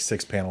they'd be like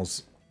 6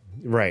 panels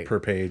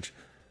per page.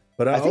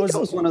 But I think that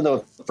was one of the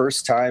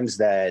first times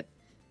that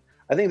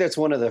I think that's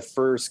one of the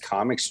first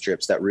comic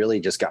strips that really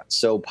just got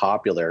so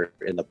popular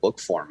in the book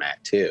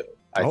format too.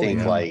 I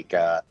think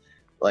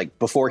like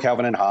before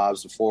Calvin and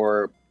Hobbes,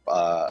 before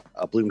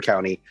Bloom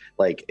County,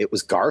 like it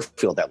was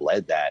Garfield that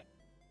led that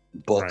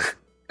book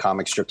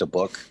comic strip to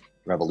book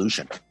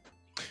revolution.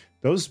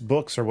 Those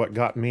books are what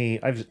got me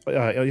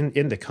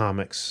into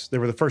comics. They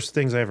were the first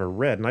things I ever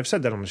read, and I've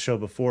said that on the show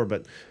before.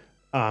 But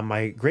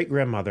my great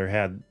grandmother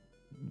had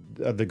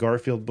the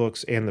Garfield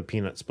books and the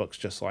Peanuts books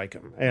just like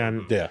them,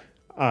 and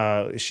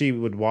she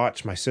would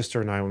watch my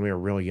sister and I when we were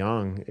real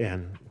young.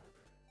 And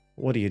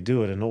what do you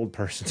do at an old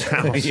person's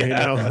house? You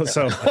know,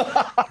 so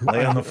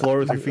lay on the floor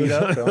with your feet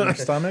up on your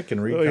stomach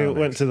and read. We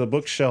went to the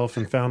bookshelf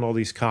and found all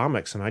these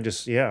comics, and I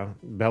just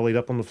bellied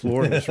up on the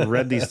floor and just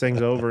read these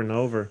things over and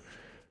over.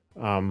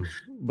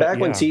 Back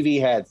when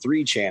TV had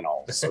 3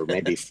 channels or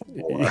maybe 4.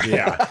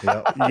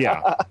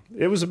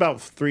 It was about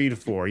 3 to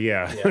 4.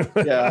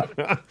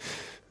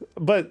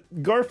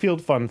 But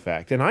Garfield, fun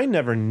fact, and I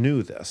never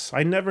knew this.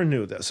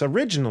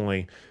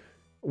 Originally,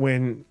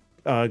 when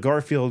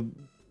Garfield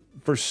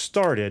first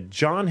started,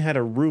 John had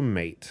a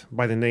roommate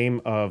by the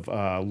name of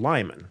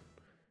Lyman,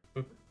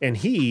 and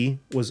he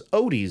was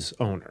Odie's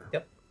owner.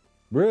 Yep.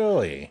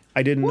 Really?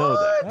 I didn't know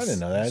that. I didn't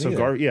know that. So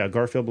either.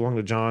 Garfield belonged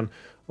to John,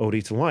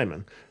 Odie to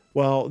Lyman.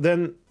 Well,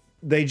 then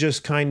they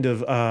just kind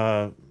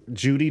of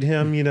Judied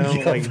him,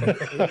 like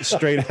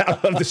straight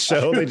out of the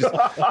show. They just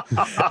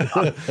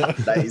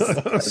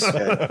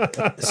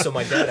Nice. So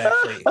my dad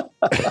actually,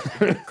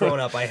 growing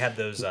up, I had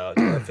those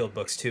Garfield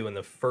books too, and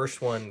the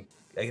first one,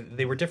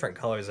 they were different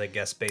colors, I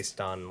guess,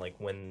 based on like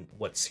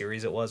what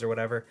series it was or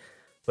whatever.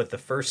 But the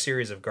first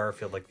series of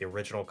Garfield, like the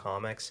original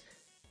comics,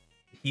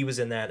 he was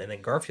in that, and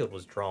then Garfield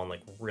was drawn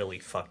like really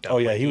fucked up. Oh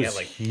yeah,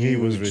 like, he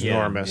was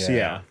enormous.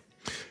 Yeah.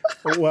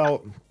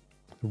 Well,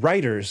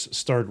 writers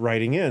start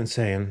writing in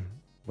saying,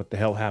 "What the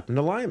hell happened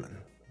to Lyman?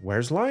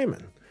 Where's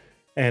Lyman?"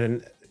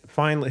 And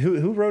finally,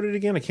 who wrote it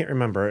again? I can't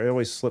remember. It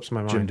always slips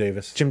my mind. Jim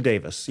Davis. Jim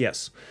Davis,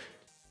 yes,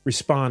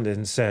 responded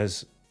and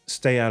says,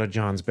 "Stay out of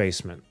John's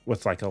basement,"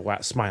 with like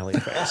a smiley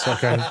face.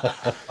 Okay,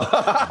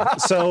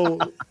 so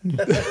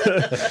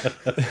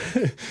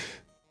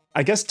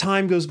I guess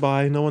time goes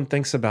by, no one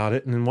thinks about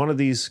it, and in one of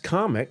these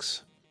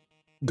comics,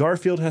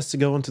 Garfield has to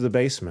go into the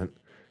basement,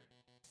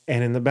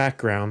 and in the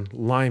background,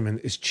 Lyman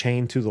is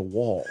chained to the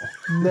wall.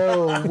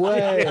 No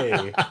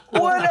way.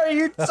 What are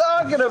you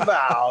talking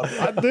about?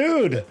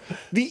 Dude,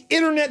 the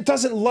internet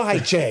doesn't lie,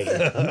 Jay.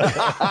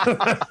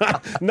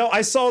 No,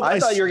 I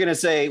thought you were going to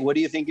say, what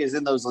do you think is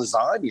in those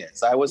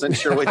lasagnas? I wasn't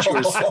sure what you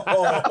were saying.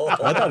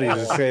 I thought he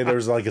was saying there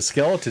was like a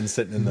skeleton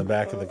sitting in the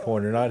back of the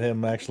corner, not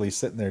him actually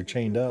sitting there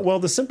chained up. Well,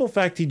 the simple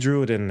fact he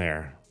drew it in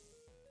there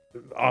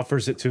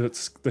offers it to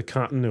the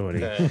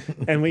continuity.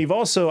 And we've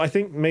also, I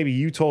think maybe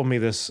you told me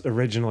this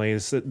originally,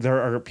 is that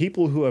there are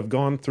people who have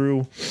gone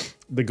through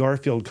the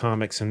Garfield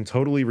comics and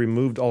totally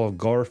removed all of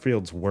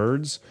Garfield's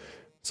words.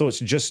 So it's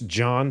just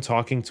John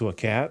talking to a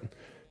cat,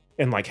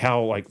 and like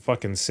how like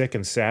fucking sick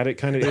and sad it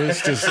kind of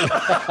is just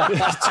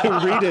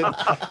to read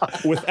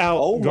it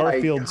without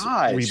Garfield's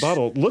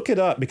rebuttal. Look it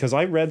up, because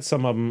I read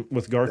some of them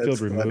with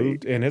Garfield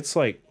removed, and it's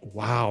like,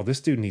 wow,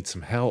 this dude needs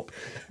some help.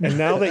 And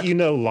now that you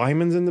know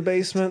Lyman's in the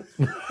basement,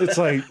 it's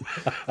like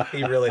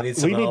he really needs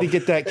some help. Need to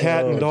get that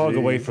cat and dog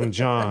away from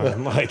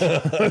John. Like,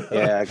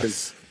 yeah,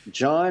 because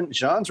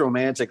John's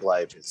romantic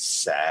life is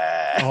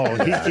sad.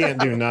 Oh, he can't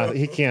do nothing.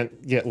 He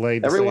can't get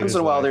laid. Every once in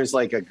a while, there's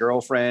like a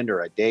girlfriend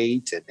or a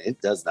date, and it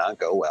does not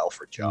go well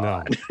for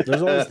John. No.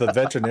 There's always the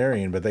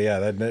veterinarian, but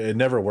it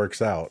never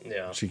works out.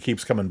 Yeah. She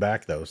keeps coming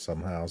back though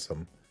somehow.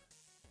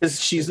 Because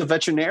she's a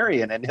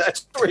veterinarian, and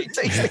that's where he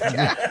takes the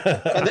cat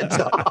and the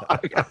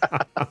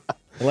dog.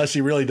 Unless she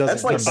really doesn't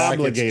That's come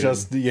like back, it's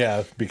just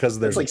because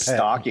there's it's like a pet.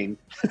 stalking.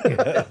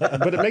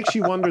 But it makes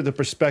you wonder the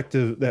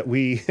perspective that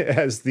we,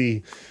 as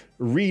the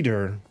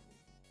reader,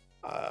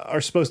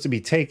 are supposed to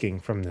be taking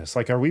from this.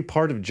 Like, are we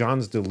part of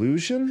John's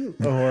delusion,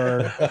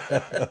 or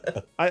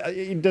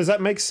does that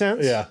make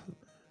sense? Yeah,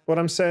 what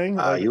I'm saying.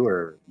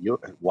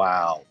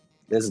 Wow.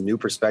 There's new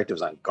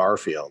perspectives on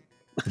Garfield.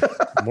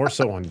 More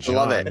so on John,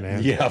 love it.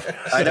 man. Yeah,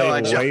 I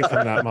know. Stay away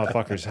from that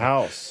motherfucker's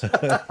house.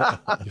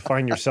 You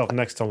find yourself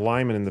next to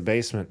Lyman in the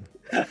basement.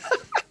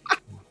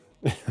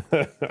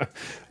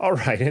 All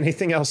right.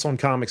 Anything else on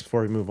comics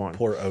before we move on?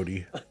 Poor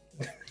Odie.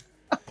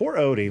 Poor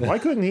Odie. Why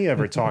couldn't he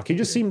ever talk? He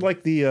just seemed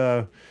like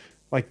the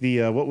what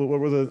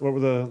were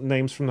the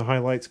names from the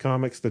Highlights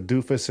comics? The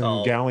Doofus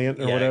and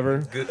Gallant or whatever.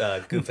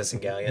 Goofus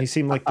and Gallant. He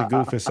seemed like the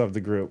Goofus of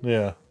the group.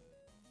 Yeah.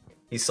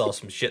 He saw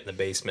some shit in the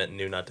basement and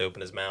knew not to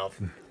open his mouth.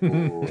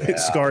 Ooh, yeah. It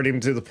scarred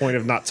him to the point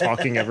of not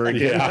talking ever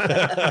again.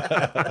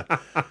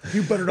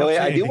 You better not.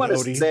 I do want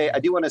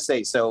to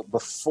say. So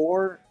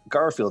before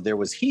Garfield, there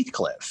was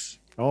Heathcliff.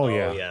 Oh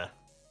yeah. Yeah.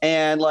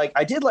 And like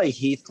I did like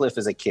Heathcliff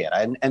as a kid,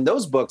 and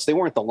those books, they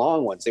weren't the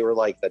long ones; they were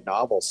like the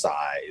novel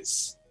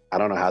size. I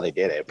don't know how they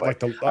did it,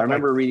 but I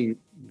remember reading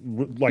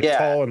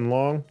tall and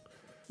long.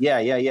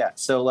 Yeah.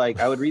 So like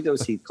I would read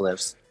those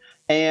Heathcliffs,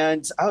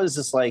 and I was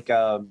just like,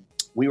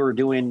 we were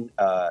doing.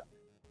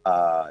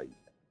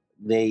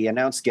 They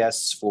announced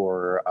guests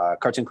for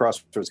Cartoon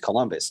Crossroads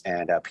Columbus,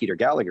 and Peter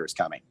Gallagher is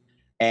coming.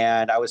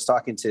 And I was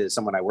talking to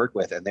someone I work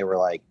with, and they're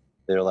like,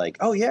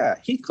 "Oh yeah,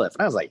 Heathcliff."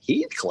 And I was like,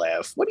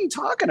 "Heathcliff? What are you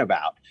talking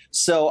about?"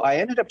 So I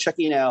ended up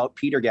checking out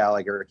Peter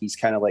Gallagher. He's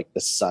kind of like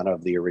the son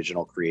of the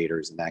original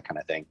creators and that kind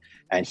of thing.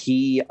 And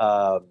he's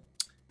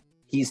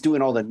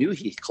doing all the new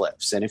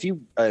Heathcliffs. And if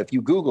you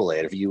Google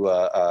it, if you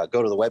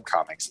go to the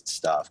webcomics and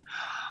stuff,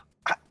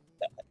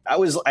 I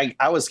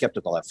was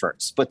skeptical at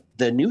first, but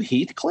the new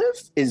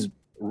Heathcliff is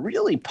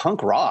really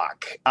punk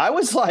rock. I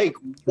was like,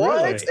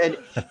 what? Really? And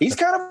he's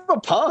kind of a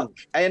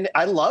punk, and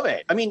I love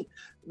it. I mean,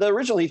 the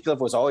original Heathcliff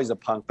was always a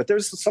punk, but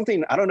there's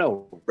something, I don't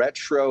know,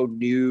 retro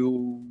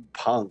new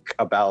punk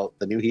about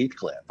the new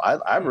Heathcliff.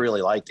 I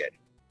really liked it.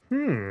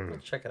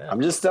 Check it out.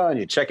 I'm just telling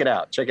you, check it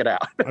out. Check it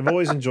out. I've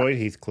always enjoyed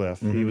Heathcliff.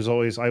 He was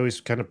always, I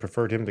always kind of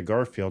preferred him to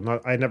Garfield.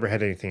 I never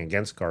had anything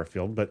against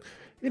Garfield, but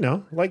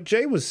like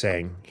Jay was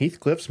saying,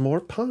 Heathcliff's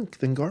more punk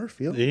than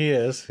Garfield. He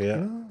is,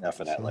 yeah.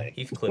 Definitely.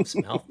 Heathcliff's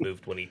mouth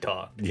moved when he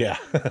talked. Yeah.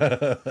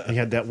 He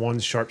had that one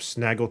sharp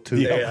snaggle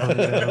tooth.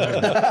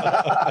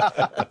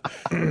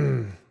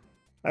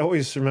 I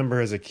always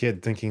remember as a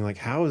kid thinking, like,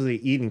 how is he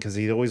eating? Because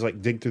he'd always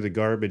like dig through the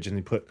garbage and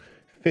he put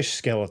fish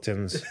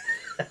skeletons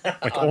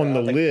like on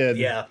the lid.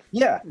 Yeah.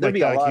 Like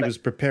he was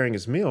preparing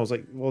his meal. I was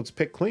like, well, it's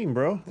picked clean,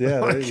 bro.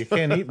 Yeah, you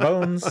can't eat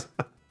bones.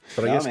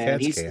 But I guess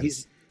cats can.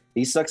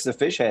 He sucks the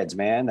fish heads,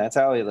 man. That's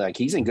how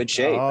he's in good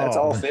shape. That's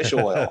all fish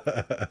oil.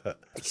 The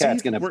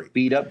cat's going to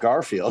beat up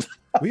Garfield.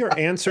 We are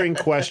answering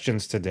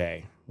questions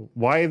today.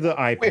 Why the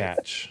eye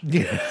patch?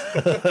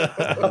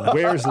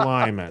 Where's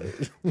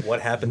Lyman?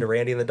 What happened to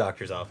Randy in the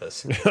doctor's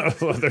office?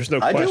 Well, there's no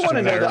question. I do want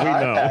to know there. the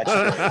eye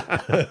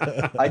patch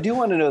thing. I do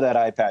want to know that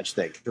eye patch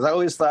thing because I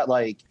always thought,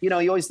 like, you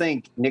always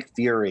think Nick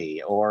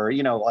Fury or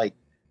like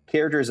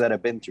characters that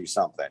have been through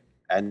something,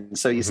 and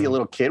so you see a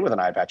little kid with an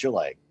eye patch, you're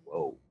like,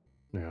 whoa.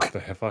 Yeah, what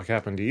the fuck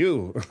happened to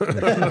you?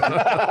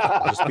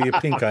 Just be a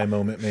pink eye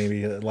moment,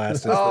 maybe that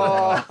lasted.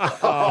 Now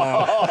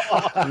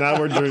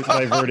we're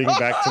diverting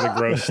back to the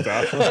gross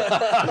stuff.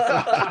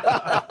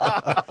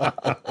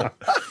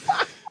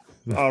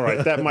 All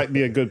right, that might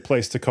be a good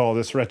place to call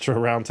this retro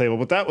roundtable,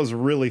 but that was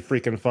really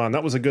freaking fun.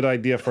 That was a good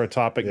idea for a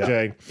topic,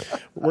 Jay.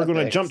 We're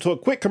going to jump to a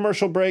quick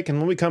commercial break, and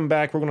when we come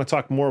back, we're going to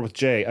talk more with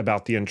Jay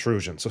about The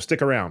Intrusion. So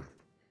stick around.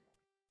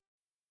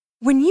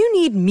 When you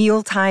need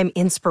mealtime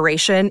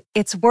inspiration,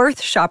 it's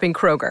worth shopping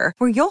Kroger,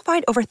 where you'll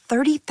find over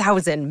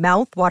 30,000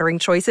 mouth-watering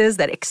choices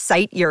that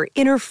excite your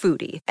inner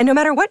foodie. And no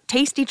matter what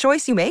tasty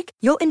choice you make,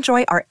 you'll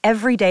enjoy our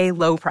everyday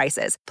low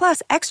prices,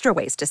 plus extra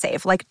ways to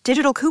save, like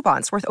digital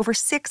coupons worth over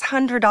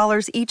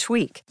 $600 each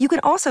week. You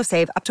can also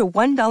save up to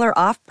 $1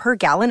 off per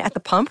gallon at the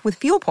pump with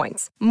fuel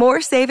points.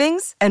 More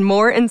savings and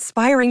more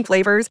inspiring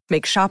flavors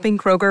make shopping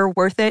Kroger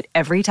worth it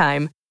every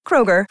time.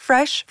 Kroger,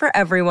 fresh for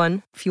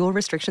everyone. Fuel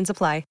restrictions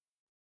apply.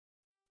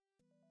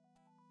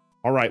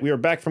 All right, we are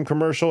back from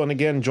commercial and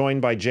again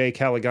joined by Jay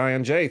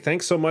Callaghan. Jay,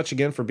 thanks so much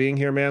again for being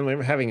here, man.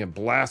 We're having a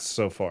blast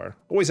so far.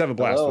 Always have a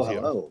blast with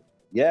you. Hello.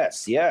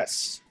 Yes.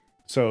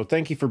 So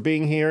thank you for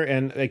being here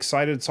and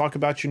excited to talk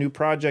about your new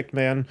project,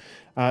 man.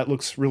 It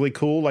looks really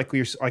cool. Like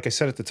I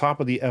said at the top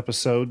of the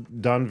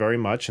episode, done very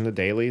much in the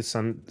daily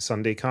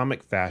Sunday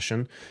comic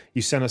fashion.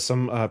 You sent us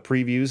some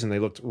previews and they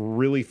looked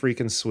really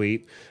freaking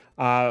sweet.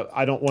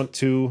 I don't want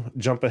to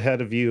jump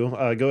ahead of you.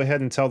 Go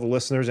ahead and tell the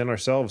listeners and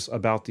ourselves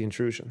about The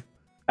Intrusion.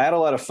 I had a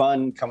lot of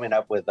fun coming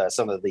up with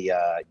some of the,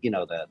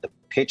 the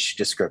pitch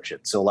description.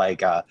 So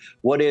like,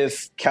 what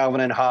if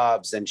Calvin and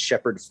Hobbes and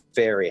Shepard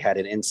Fairey had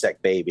an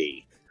insect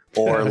baby?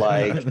 Or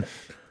like,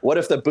 what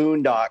if the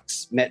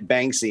Boondocks met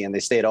Banksy and they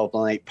stayed up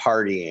all night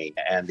partying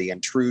and the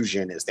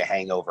intrusion is the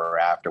hangover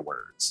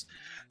afterwards?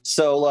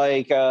 So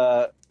like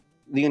The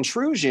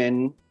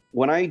Intrusion,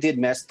 when I did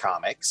Mest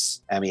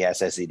Comics,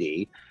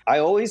 MESSED, I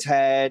always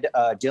had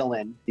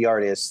Dylan, the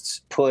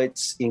artist,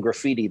 put in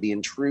graffiti The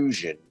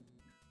Intrusion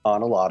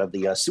on a lot of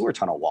the sewer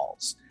tunnel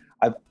walls.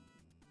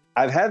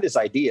 I've had this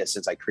idea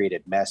since I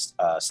created Mest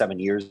 7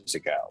 years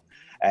ago.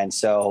 And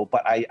so,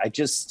 but I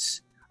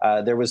just,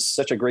 there was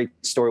such a great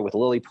story with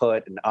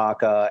Lilliput and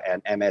Aka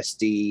and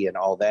MSD and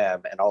all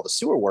them and all the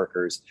sewer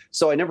workers.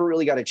 So I never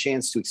really got a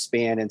chance to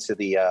expand into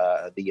the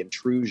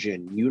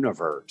Intrusion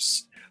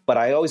universe. But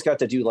I always got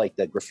to do like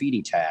the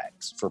graffiti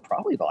tags for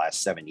probably the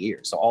last 7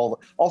 years. So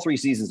all 3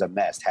 seasons of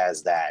Mest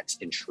has that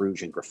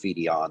Intrusion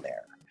graffiti on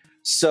there.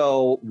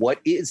 So what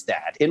is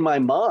that? In my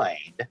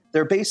mind,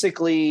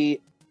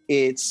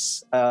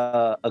 it's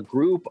a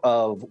group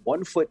of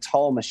 1 foot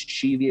tall,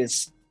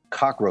 mischievous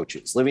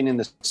cockroaches living in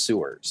the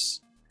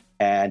sewers.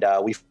 And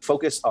we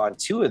focus on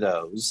 2 of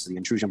those, the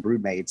Intrusion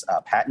broodmates,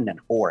 Patton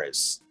and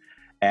Horace,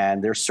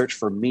 and their search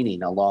for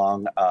meaning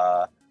along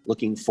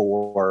looking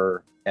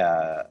for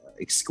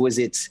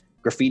exquisite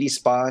graffiti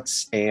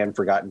spots and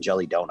forgotten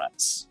jelly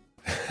donuts.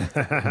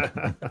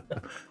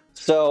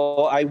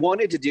 So I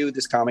wanted to do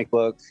this comic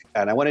book,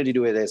 and I wanted to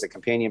do it as a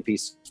companion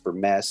piece for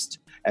Mest.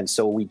 And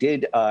so we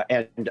did,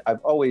 and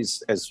I've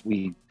always, as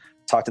we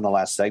talked in the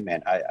last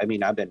segment,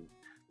 I've been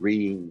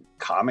reading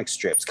comic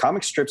strips.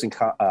 Comic strips and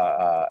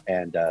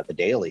the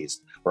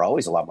dailies were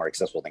always a lot more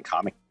accessible than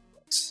comic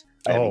books.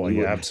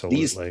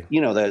 Absolutely.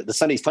 The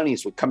Sunday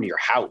Funnies would come to your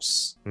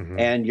house,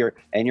 and your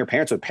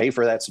parents would pay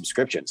for that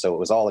subscription, so it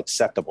was all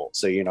acceptable.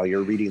 So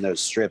you're reading those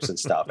strips and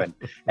stuff,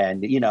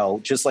 and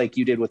just like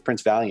you did with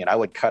Prince Valiant, I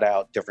would cut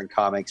out different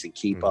comics and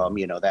keep them,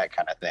 that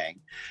kind of thing.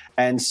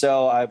 And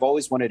so I've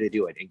always wanted to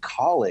do it. In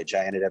college,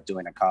 I ended up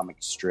doing a comic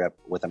strip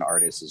with an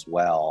artist as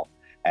well,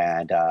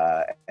 and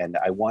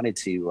I wanted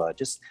to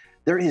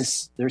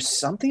there's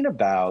something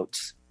about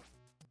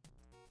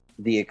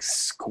the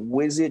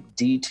exquisite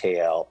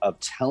detail of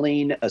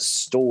telling a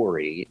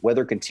story,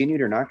 whether continued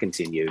or not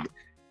continued,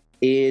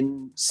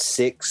 in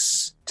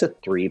 6 to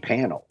 3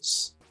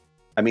 panels.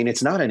 I mean,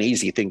 it's not an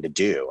easy thing to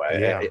do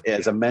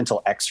as a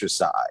mental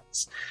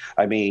exercise.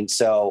 I mean,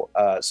 so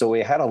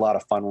we had a lot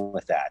of fun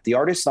with that. The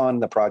artist on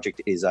the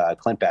project is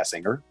Clint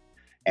Bassinger,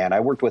 and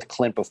I worked with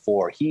Clint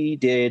before. He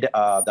did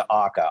the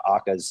Akka.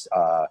 Akka's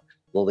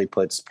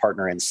Lilliput's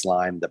partner in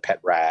slime, the pet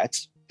rat.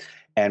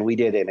 And we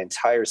did an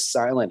entire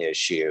silent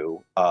issue,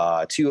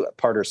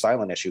 2-parter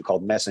silent issue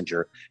called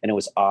Messenger, and it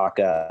was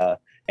Akka,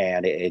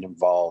 and it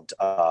involved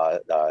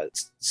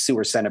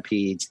sewer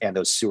centipedes and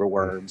those sewer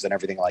worms and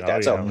everything like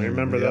that. Yeah, so we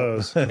remember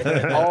those.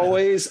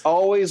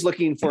 always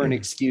looking for an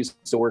excuse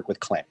to work with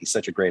Clint. He's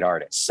such a great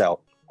artist. So,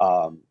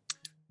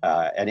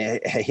 and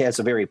he has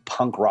a very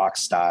punk rock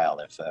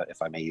style,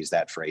 if I may use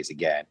that phrase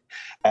again.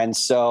 And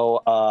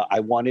so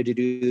I wanted to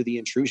do The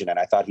Intrusion, and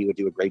I thought he would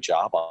do a great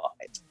job on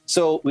it.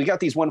 So we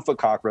got these 1-foot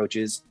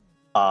cockroaches.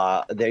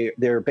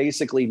 They're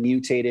basically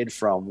mutated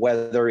from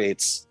whether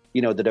it's,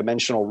 the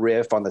dimensional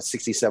rift on the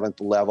 67th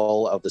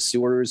level of the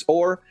sewers,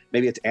 or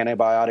maybe it's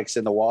antibiotics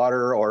in the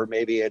water, or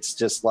maybe it's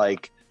just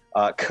like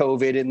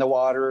COVID in the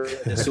water,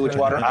 the sewage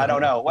water. I don't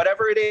know.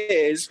 Whatever it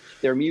is,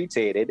 they're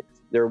mutated.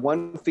 They're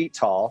 1 feet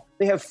tall.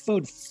 They have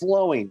food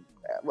flowing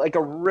like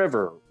a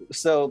river.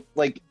 So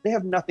like they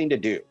have nothing to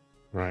do.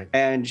 Right.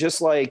 And just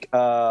like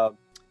a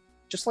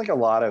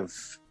lot of,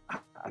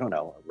 I don't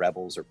know,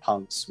 rebels or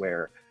punks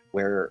where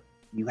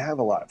you have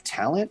a lot of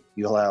talent,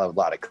 you have a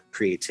lot of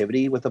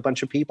creativity with a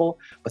bunch of people,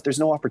 but there's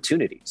no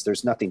opportunities.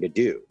 There's nothing to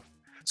do.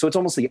 So it's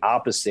almost the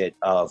opposite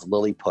of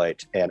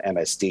Lilliput and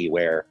MSD,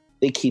 where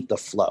they keep the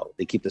flow.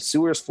 They keep the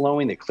sewers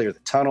flowing. They clear the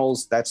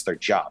tunnels. That's their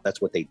job.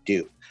 That's what they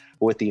do.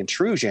 But with The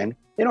Intrusion,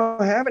 they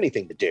don't have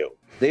anything to do.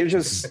 They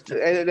just,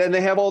 and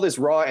they have all this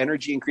raw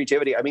energy and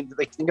creativity. I mean,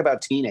 they think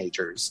about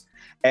teenagers,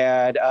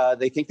 and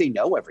they think they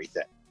know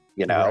everything,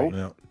 Right.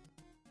 Yeah.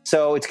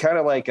 So it's kind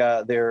of like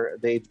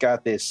they've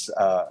got this.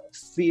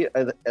 You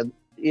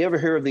ever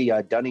hear of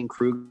the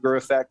Dunning-Kruger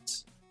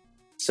effect?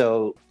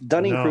 So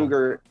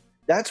Dunning-Kruger,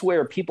 that's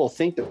where people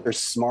think that they're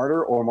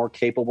smarter or more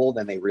capable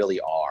than they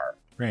really are.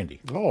 Randy.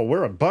 Oh,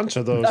 we're a bunch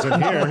of those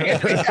in here.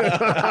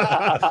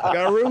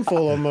 Got a room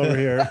full of them over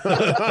here.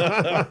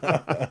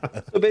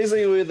 So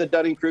basically with the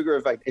Dunning-Kruger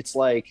effect, it's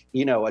like,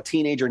 a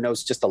teenager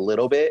knows just a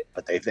little bit,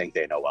 but they think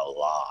they know a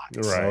lot.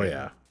 Right. Oh,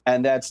 yeah.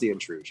 And that's The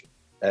Intrusion.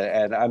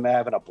 And I'm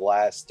having a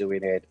blast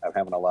doing it. I'm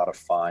having a lot of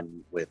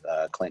fun with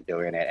Clint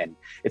doing it. And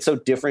it's so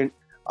different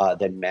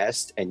than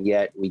Mest. And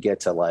yet we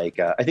get to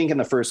I think in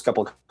the first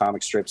couple of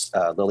comic strips,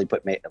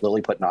 Lilliput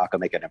and Akka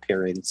make an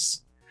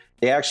appearance.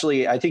 They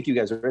actually, I think you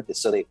guys read this.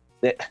 So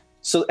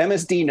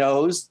MSD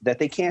knows that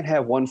they can't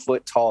have 1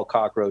 foot tall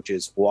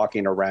cockroaches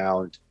walking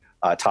around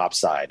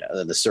topside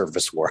of the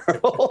surface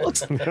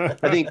world.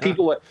 I think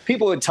people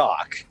would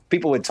talk.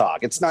 People would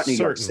talk. It's not New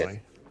York City.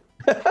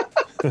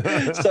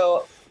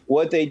 So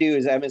what they do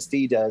is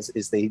MSD does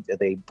is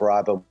they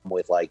bribe them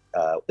with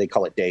they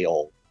call it day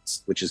olds,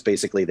 which is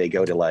basically they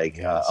go to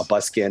a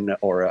Buskin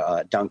or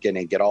a Dunkin'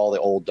 and get all the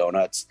old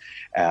donuts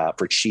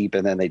for cheap,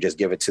 and then they just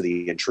give it to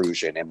The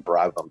Intrusion and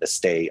bribe them to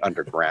stay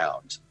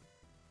underground.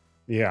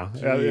 Yeah,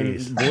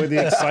 and boy,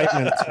 the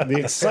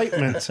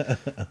excitement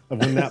of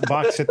when that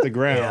box hit the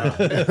ground,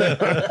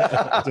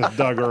 just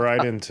dug her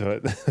right into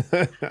it.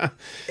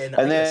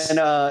 and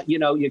then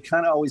you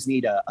kind of always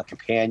need a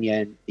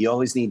companion. You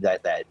always need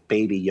that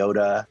baby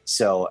Yoda.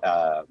 So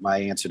my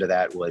answer to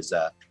that was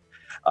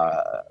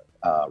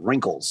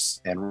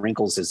Wrinkles, and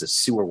Wrinkles is a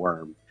sewer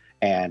worm,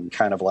 and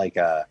kind of like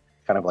a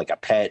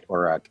pet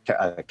or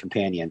a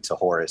companion to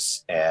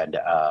Horace and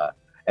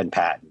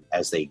Patton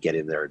as they get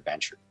in their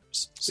adventure.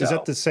 So is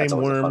that the same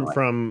worm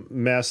from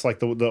Mess, like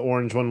the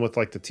orange one with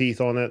like the teeth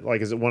on it?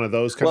 Like, is it one of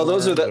those?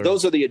 Those are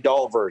the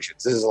adult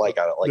versions. This is like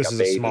a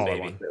baby, smaller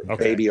one.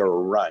 Okay. Baby or a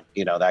runt,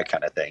 that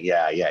kind of thing.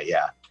 Yeah.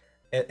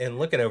 And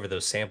looking over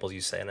those samples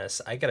you sent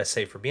us, I gotta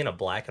say, for being a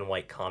black and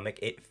white comic,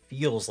 it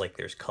feels like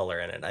there's color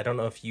in it. I don't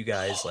know if you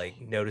guys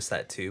notice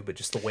that too, but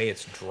just the way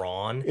it's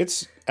drawn,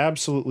 it's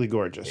absolutely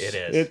gorgeous. It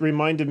is. It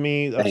reminded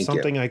me of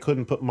something you. I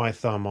couldn't put my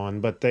thumb on,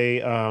 but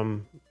they,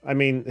 I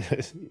mean,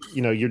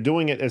 you're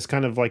doing it as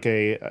kind of like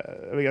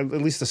at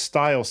least the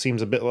style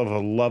seems a bit of a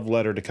love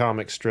letter to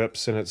comic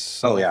strips, and it's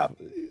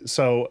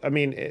So I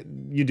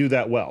mean, you do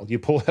that well. You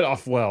pull it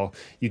off well.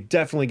 You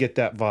definitely get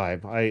that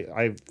vibe.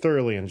 I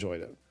thoroughly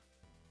enjoyed it.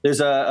 There's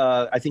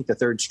I think the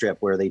third strip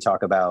where they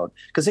talk about,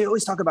 because they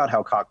always talk about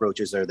how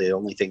cockroaches are the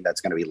only thing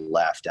that's going to be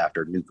left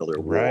after nuclear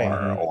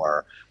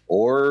war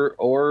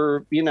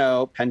or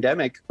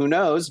pandemic, who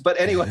knows? But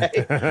anyway,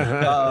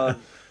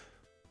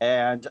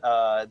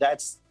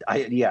 that's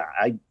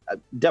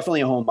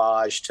definitely a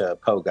homage to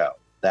Pogo,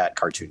 that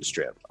cartoon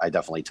strip. I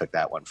definitely took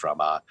that one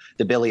from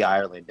the Billy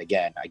Ireland.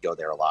 Again, I go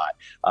there a lot.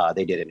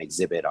 They did an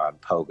exhibit on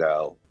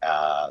Pogo,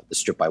 the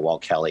strip by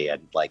Walt Kelly,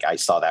 and I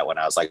saw that one.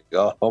 I was like,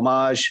 oh,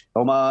 homage.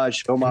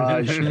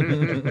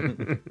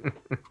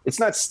 It's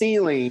not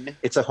stealing;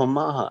 it's a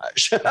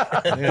homage.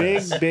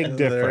 Big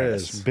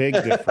difference. Big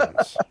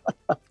difference.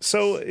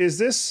 So, is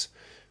this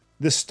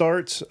the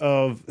start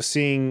of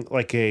seeing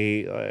like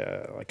a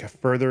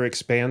further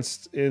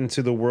expanse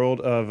into the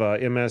world of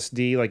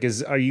MSD? Like,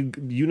 are you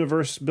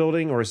universe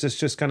building, or is this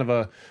just kind of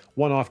a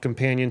one-off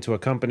companion to a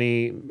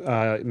company,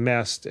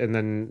 Mest, and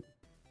then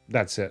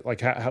that's it?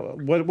 Like,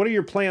 what are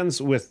your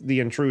plans with the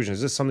Intrusion?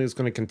 Is this something that's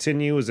going to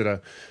continue? Is it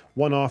a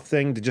one-off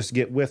thing to just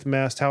get with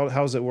Mest?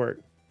 How's it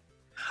work?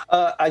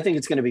 I think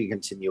it's going to be a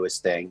continuous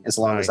thing as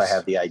long as I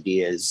have the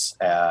ideas,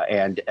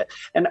 and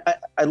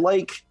I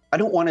like. I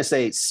don't want to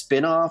say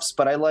spin-offs,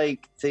 but I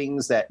like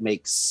things that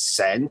make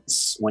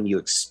sense when you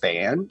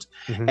expand.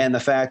 And the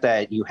fact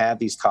that you have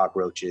these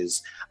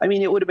cockroaches, I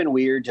mean, it would have been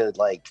weird to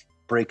like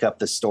break up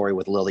the story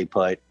with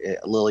Lilliput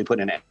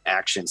in an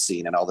action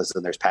scene and all this,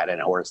 and there's Patton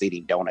and Horace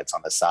eating donuts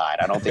on the side.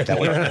 I don't think that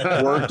would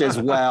have worked as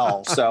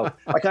well. So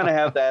I kind of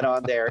have that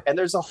on there. And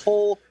there's a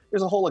whole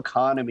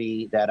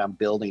economy that I'm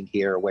building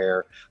here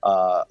where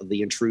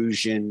the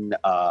Intrusion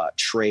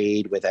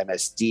trade with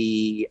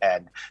MSD,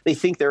 and they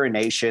think they're a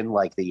nation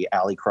like the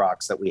Alley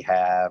Crocs that we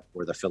have,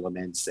 or the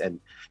Filaments. And,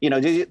 you know,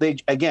 they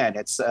again,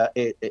 it's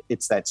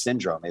that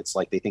syndrome. It's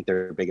like they think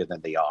they're bigger than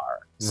they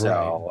are.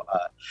 So,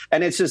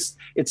 and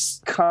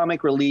it's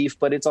comic relief,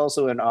 but it's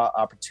also an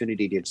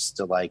opportunity to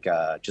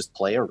just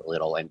play a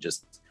little and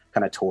just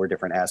kind of tour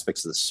different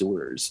aspects of the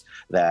sewers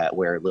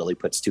where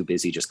Lilliput's too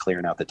busy just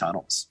clearing out the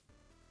tunnels.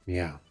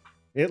 Yeah,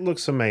 it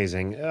looks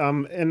amazing.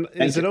 And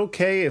is it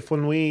okay if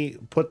when we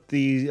put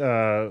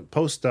the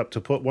post up to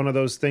put one of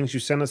those things you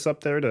sent us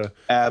up there to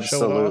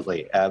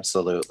Absolutely.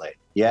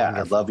 Yeah,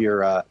 Wonderful. I'd love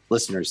your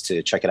listeners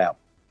to check it out.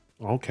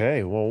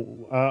 Okay,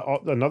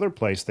 well, another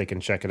place they can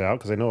check it out,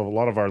 because I know a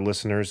lot of our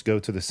listeners go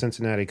to the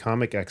Cincinnati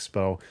Comic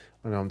Expo,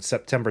 and on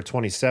September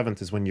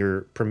 27th is when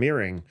you're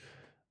premiering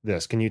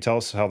this. Can you tell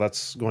us how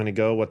that's going to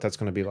go, what that's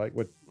going to be like?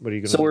 What are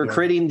you going to do? So we're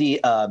creating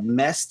the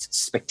Mest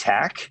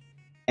Spectac.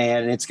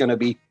 And this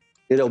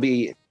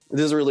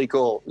is really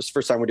cool. This is the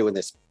first time we're doing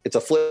this. It's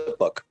a flip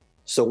book.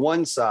 So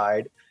one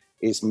side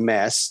is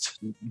Mest.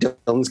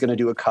 Dylan's going to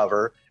do a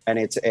cover, and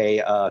it's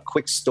a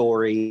quick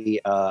story,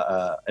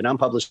 an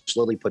unpublished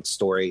Lilliput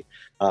story,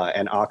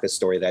 an Akka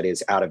story that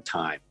is out of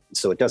time.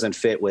 So it doesn't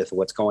fit with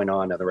what's going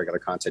on in the regular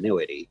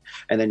continuity.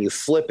 And then you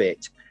flip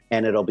it,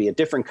 and it'll be a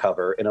different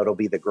cover, and it'll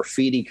be the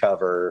graffiti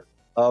cover.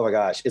 Oh my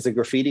gosh, it's a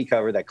graffiti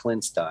cover that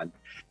Clint's done.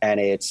 And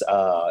it's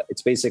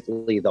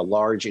basically the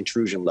large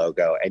Intrusion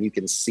logo, and you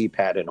can see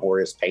Pat and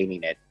Horace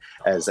painting it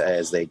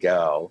as they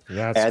go.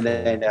 That's and cool.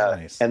 then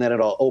Nice. and then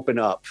it'll open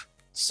up,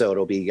 so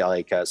it'll be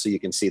like so you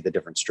can see the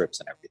different strips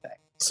and everything.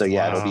 So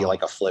yeah, It'll be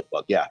like a flip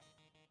book. Yeah,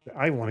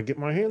 I want to get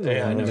my hands on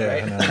I it. know,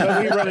 right?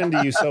 But we run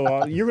into you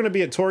so you're going to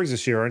be at Torgs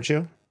this year, aren't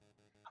you?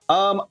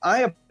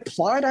 I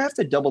applied. I have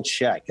to double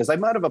check because I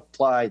might have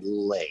applied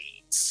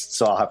late,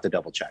 so I'll have to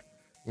double check.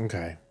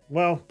 Okay.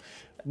 Well,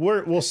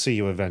 we'll see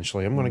you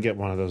eventually. I'm going to get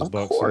one of those Of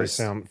books. course.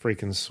 They sound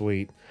freaking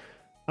sweet.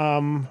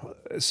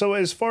 So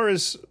as far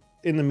as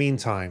in the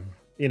meantime,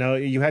 you know,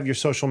 you have your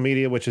social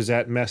media, which is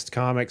at Mest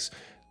Comics.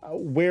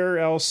 Where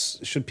else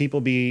should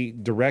people be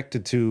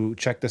directed to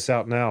check this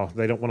out now?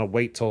 They don't want to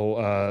wait till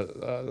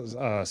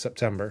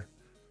September.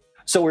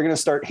 So we're going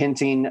to start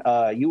hinting.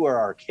 You are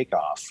our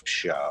kickoff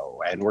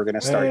show, and we're going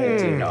to start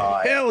hinting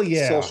on hell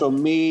yeah. social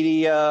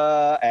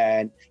media,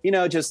 and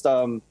just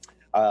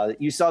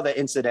you saw the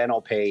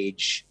incidental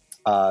page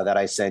that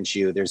I sent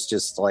you. There's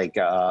just like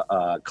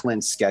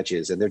Clint's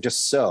sketches, and they're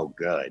just so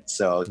good.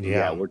 So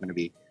yeah, we're going to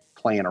be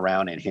playing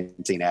around and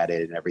hinting at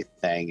it and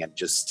everything, and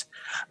just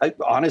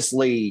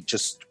honestly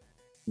just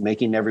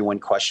making everyone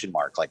question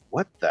mark, like,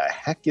 what the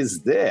heck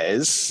is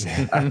this?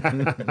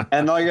 And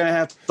they're going to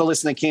have to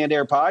listen to Canned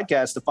Air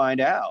podcast to find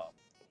out.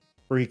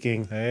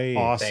 Freaking Thank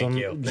awesome.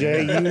 you.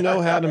 Jay, you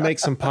know how to make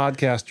some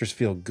podcasters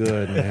feel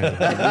good, man.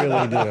 You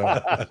really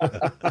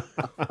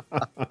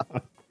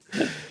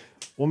do.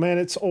 Well, man,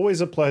 it's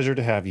always a pleasure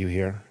to have you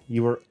here.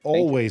 You are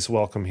always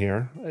welcome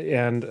here.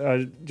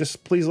 And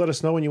just please let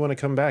us know when you want to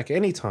come back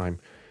anytime.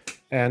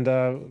 And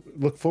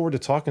look forward to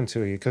talking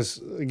to you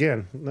because,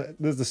 again,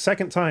 this is the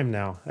second time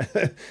now.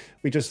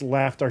 We just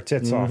laughed our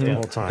tits off the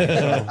whole time.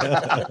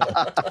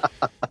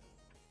 So.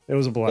 It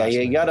was a blast.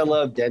 Yeah, you gotta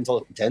love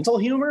dental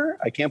humor.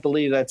 I can't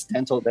believe that's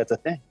a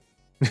thing.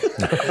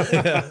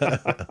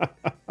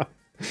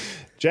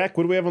 Jack,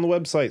 what do we have on the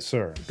website,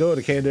 sir? Go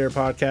to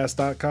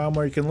cannedairpodcast.com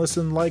where you can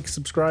listen, like,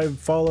 subscribe,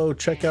 follow,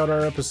 check out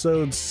our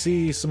episodes,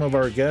 see some of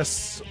our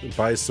guests,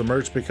 buy some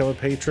merch, become a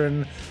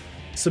patron,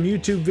 some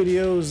YouTube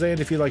videos, and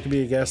if you'd like to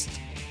be a guest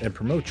and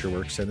promote your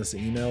work, send us an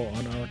email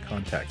on our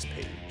contacts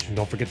page. And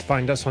don't forget to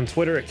find us on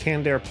Twitter at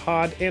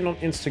CannedAirPod and on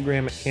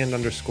Instagram at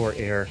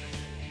 @canned_air.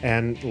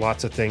 And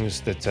lots of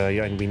things that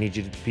we need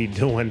you to be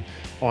doing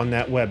on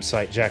that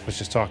website Jack was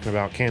just talking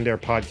about,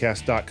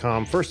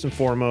 cannedairpodcast.com. First and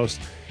foremost,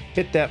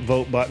 hit that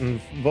vote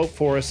button. Vote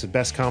for us at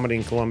Best Comedy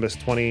in Columbus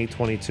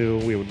 2022.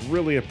 We would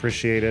really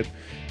appreciate it.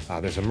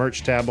 There's a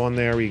merch tab on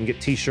there where you can get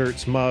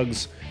t-shirts,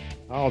 mugs,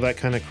 all that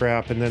kind of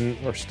crap, and then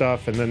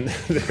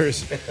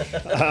there's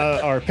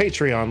our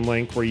Patreon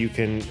link where you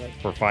can,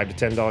 for $5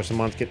 to $10 a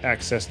month, get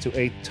access to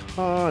a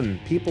ton,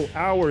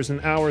 hours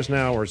and hours and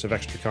hours of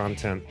extra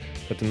content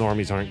that the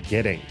normies aren't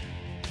getting.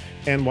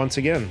 And once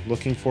again,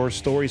 looking for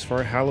stories for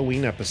our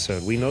Halloween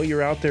episode. We know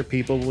you're out there,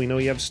 people. We know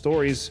you have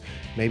stories.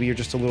 Maybe you're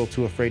just a little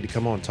too afraid to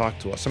come on and talk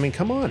to us. I mean,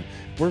 come on.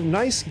 We're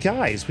nice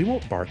guys. We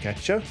won't bark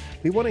at you.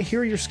 We want to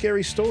hear your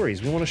scary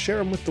stories. We want to share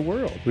them with the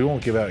world. We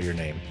won't give out your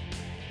name.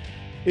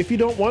 If you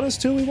don't want us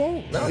to, we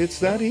won't. No, it's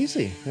that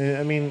easy.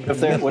 I mean,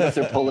 what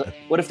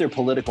if they're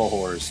political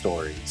horror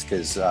stories?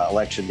 Because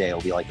election day will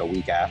be like a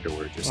week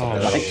afterwards or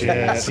something. Oh,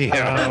 shit.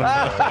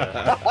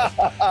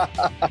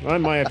 I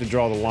might have to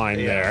draw the line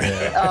there.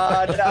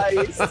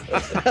 Nice.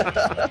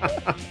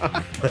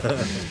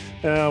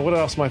 What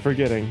else am I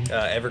forgetting?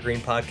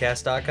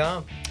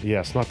 Evergreenpodcast.com.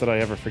 Yes, not that I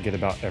ever forget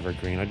about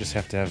Evergreen. I just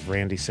have to have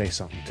Randy say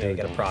something too. Yeah, you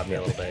got to prod me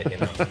a little bit, get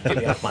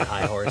me off my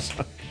high horse.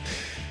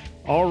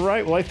 All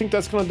right, well, I think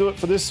that's going to do it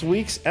for this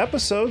week's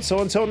episode.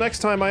 So until next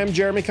time, I am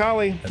Jeremy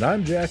Colley. And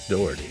I'm Jack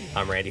Doherty.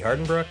 I'm Randy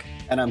Hardenbrook.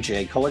 And I'm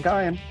Jay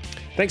Colagayan.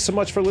 Thanks so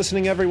much for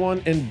listening,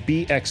 everyone, and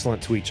be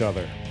excellent to each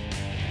other.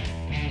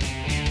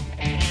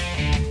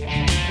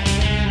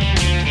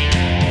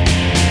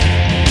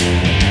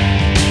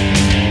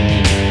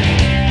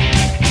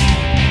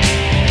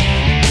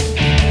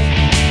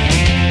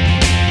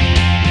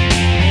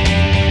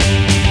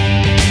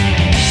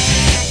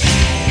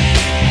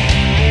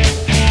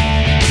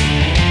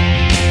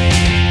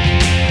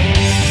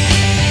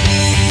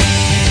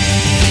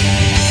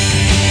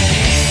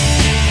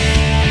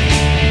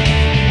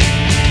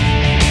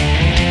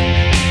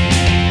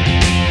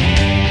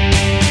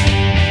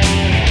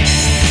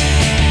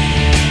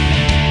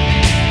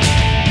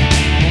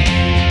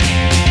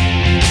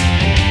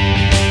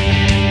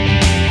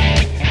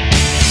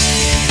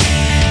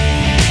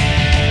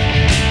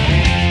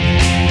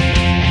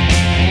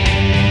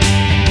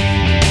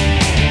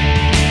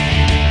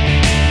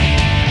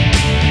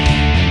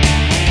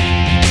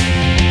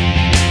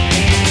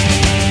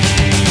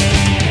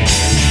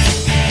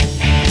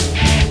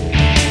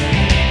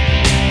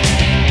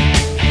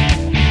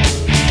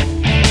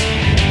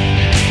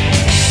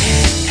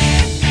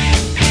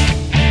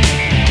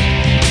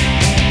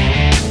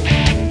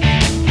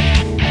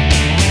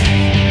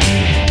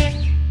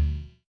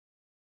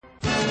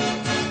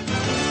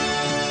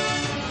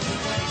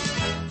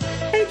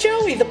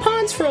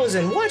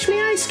 Watch me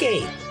ice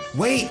skate.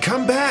 Wait,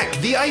 come back.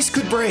 The ice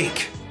could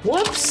break.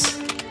 Whoops.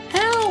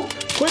 Help.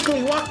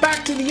 Quickly walk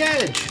back to the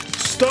edge.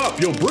 Stop,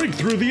 you'll break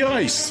through the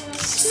ice.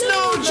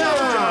 Snow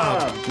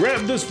job.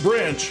 Grab this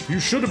branch. You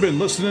should have been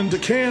listening to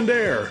Canned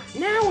Air.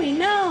 Now we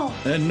know.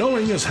 And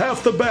knowing is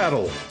half the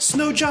battle.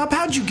 Snow job,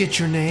 how'd you get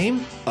your name?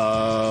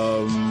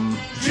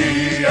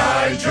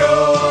 G.I.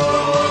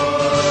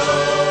 Joe.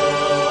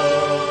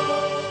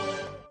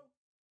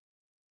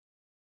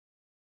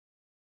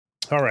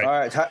 All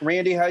right,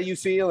 Randy, how you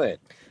feeling?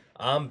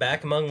 I'm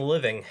back among the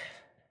living.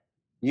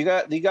 You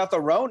got the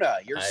Rona.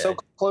 You're so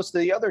close to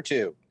the other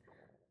two.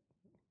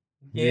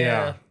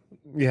 Yeah.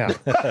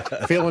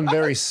 Feeling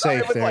very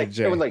safe there,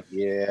 Jay. I was like,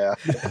 yeah.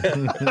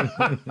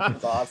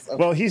 That's awesome.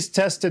 Well, he's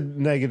tested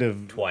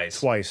negative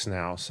twice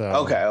now, so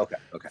okay.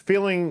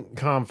 Feeling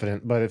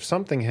confident, but if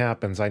something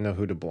happens, I know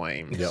who to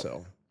blame. Yep.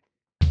 So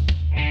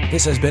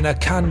this has been a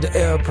Canned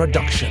Air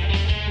production.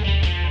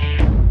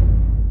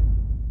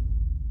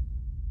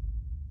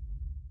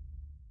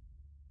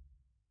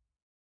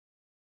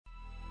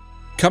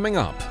 Coming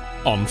up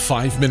on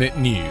 5 Minute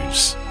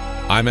News,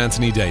 I'm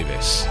Anthony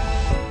Davis.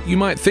 You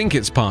might think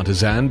it's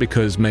partisan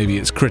because maybe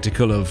it's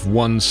critical of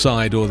one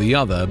side or the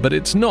other, but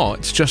it's not,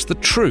 it's just the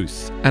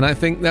truth. And I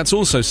think that's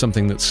also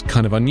something that's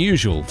kind of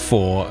unusual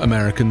for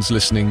Americans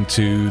listening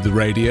to the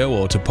radio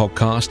or to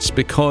podcasts,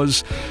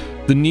 because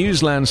the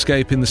news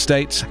landscape in the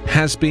States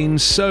has been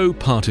so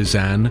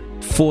partisan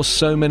for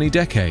so many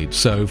decades.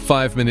 So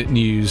 5 Minute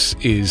News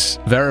is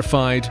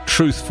verified,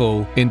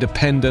 truthful,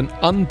 independent,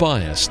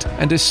 unbiased,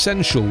 and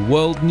essential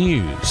world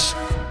news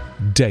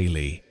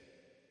daily.